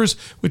streaming service,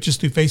 which is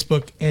through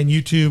Facebook and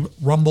YouTube,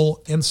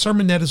 Rumble, and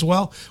Sermonette as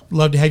well. We'd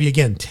love to have you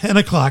again. 10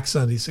 o'clock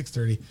Sunday,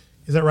 6:30.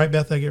 Is that right,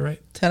 Beth? Did I get it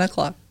right? 10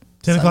 o'clock.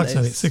 10 o'clock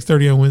Sunday,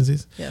 6:30 on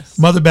Wednesdays. Yes.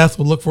 Mother Beth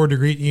will look forward to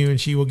greeting you,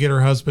 and she will get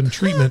her husband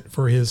treatment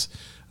for his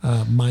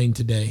mind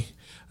today.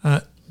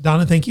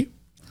 Donna, thank you.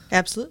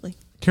 Absolutely.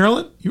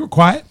 Carolyn, you were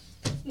quiet.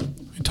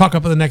 We'll talk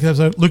up in the next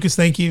episode. Lucas,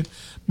 thank you.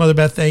 Mother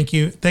Beth, thank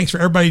you. Thanks for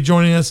everybody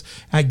joining us.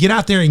 Get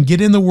out there and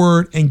get in the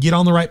Word and get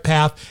on the right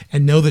path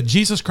and know that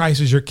Jesus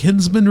Christ is your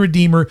kinsman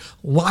redeemer.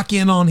 Lock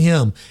in on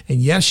him.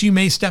 And yes, you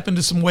may step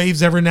into some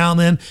waves every now and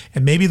then,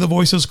 and maybe the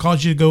voices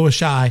cause you to go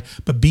shy,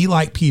 but be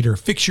like Peter.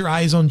 Fix your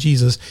eyes on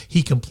Jesus.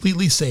 He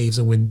completely saves.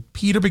 And when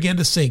Peter began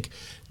to sink,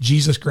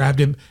 Jesus grabbed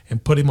him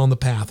and put him on the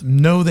path.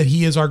 Know that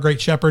he is our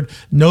great shepherd.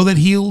 Know that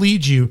he'll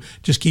lead you.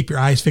 Just keep your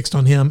eyes fixed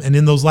on him. And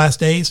in those last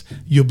days,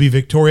 you'll be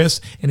victorious.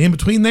 And in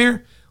between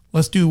there,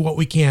 let's do what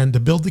we can to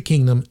build the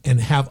kingdom and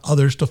have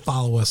others to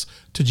follow us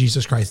to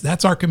Jesus Christ.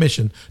 That's our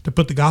commission, to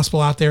put the gospel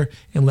out there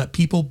and let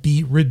people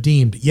be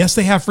redeemed. Yes,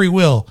 they have free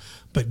will,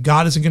 but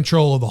God is in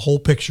control of the whole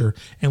picture,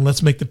 and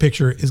let's make the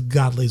picture as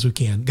godly as we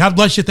can. God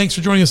bless you. Thanks for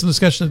joining us in the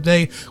discussion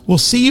today. We'll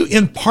see you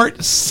in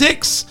part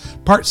 6.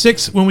 Part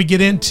 6 when we get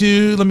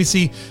into, let me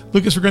see,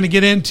 Lucas, we're going to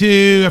get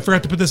into, I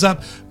forgot to put this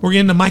up, we're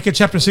getting to Micah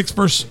chapter 6,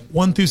 verse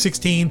 1 through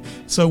 16.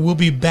 So we'll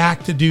be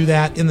back to do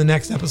that in the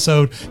next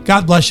episode.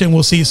 God bless you, and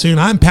we'll see you soon.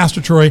 I'm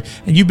Pastor Troy,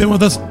 and you've been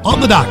with us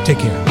on The Dock. Take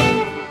care.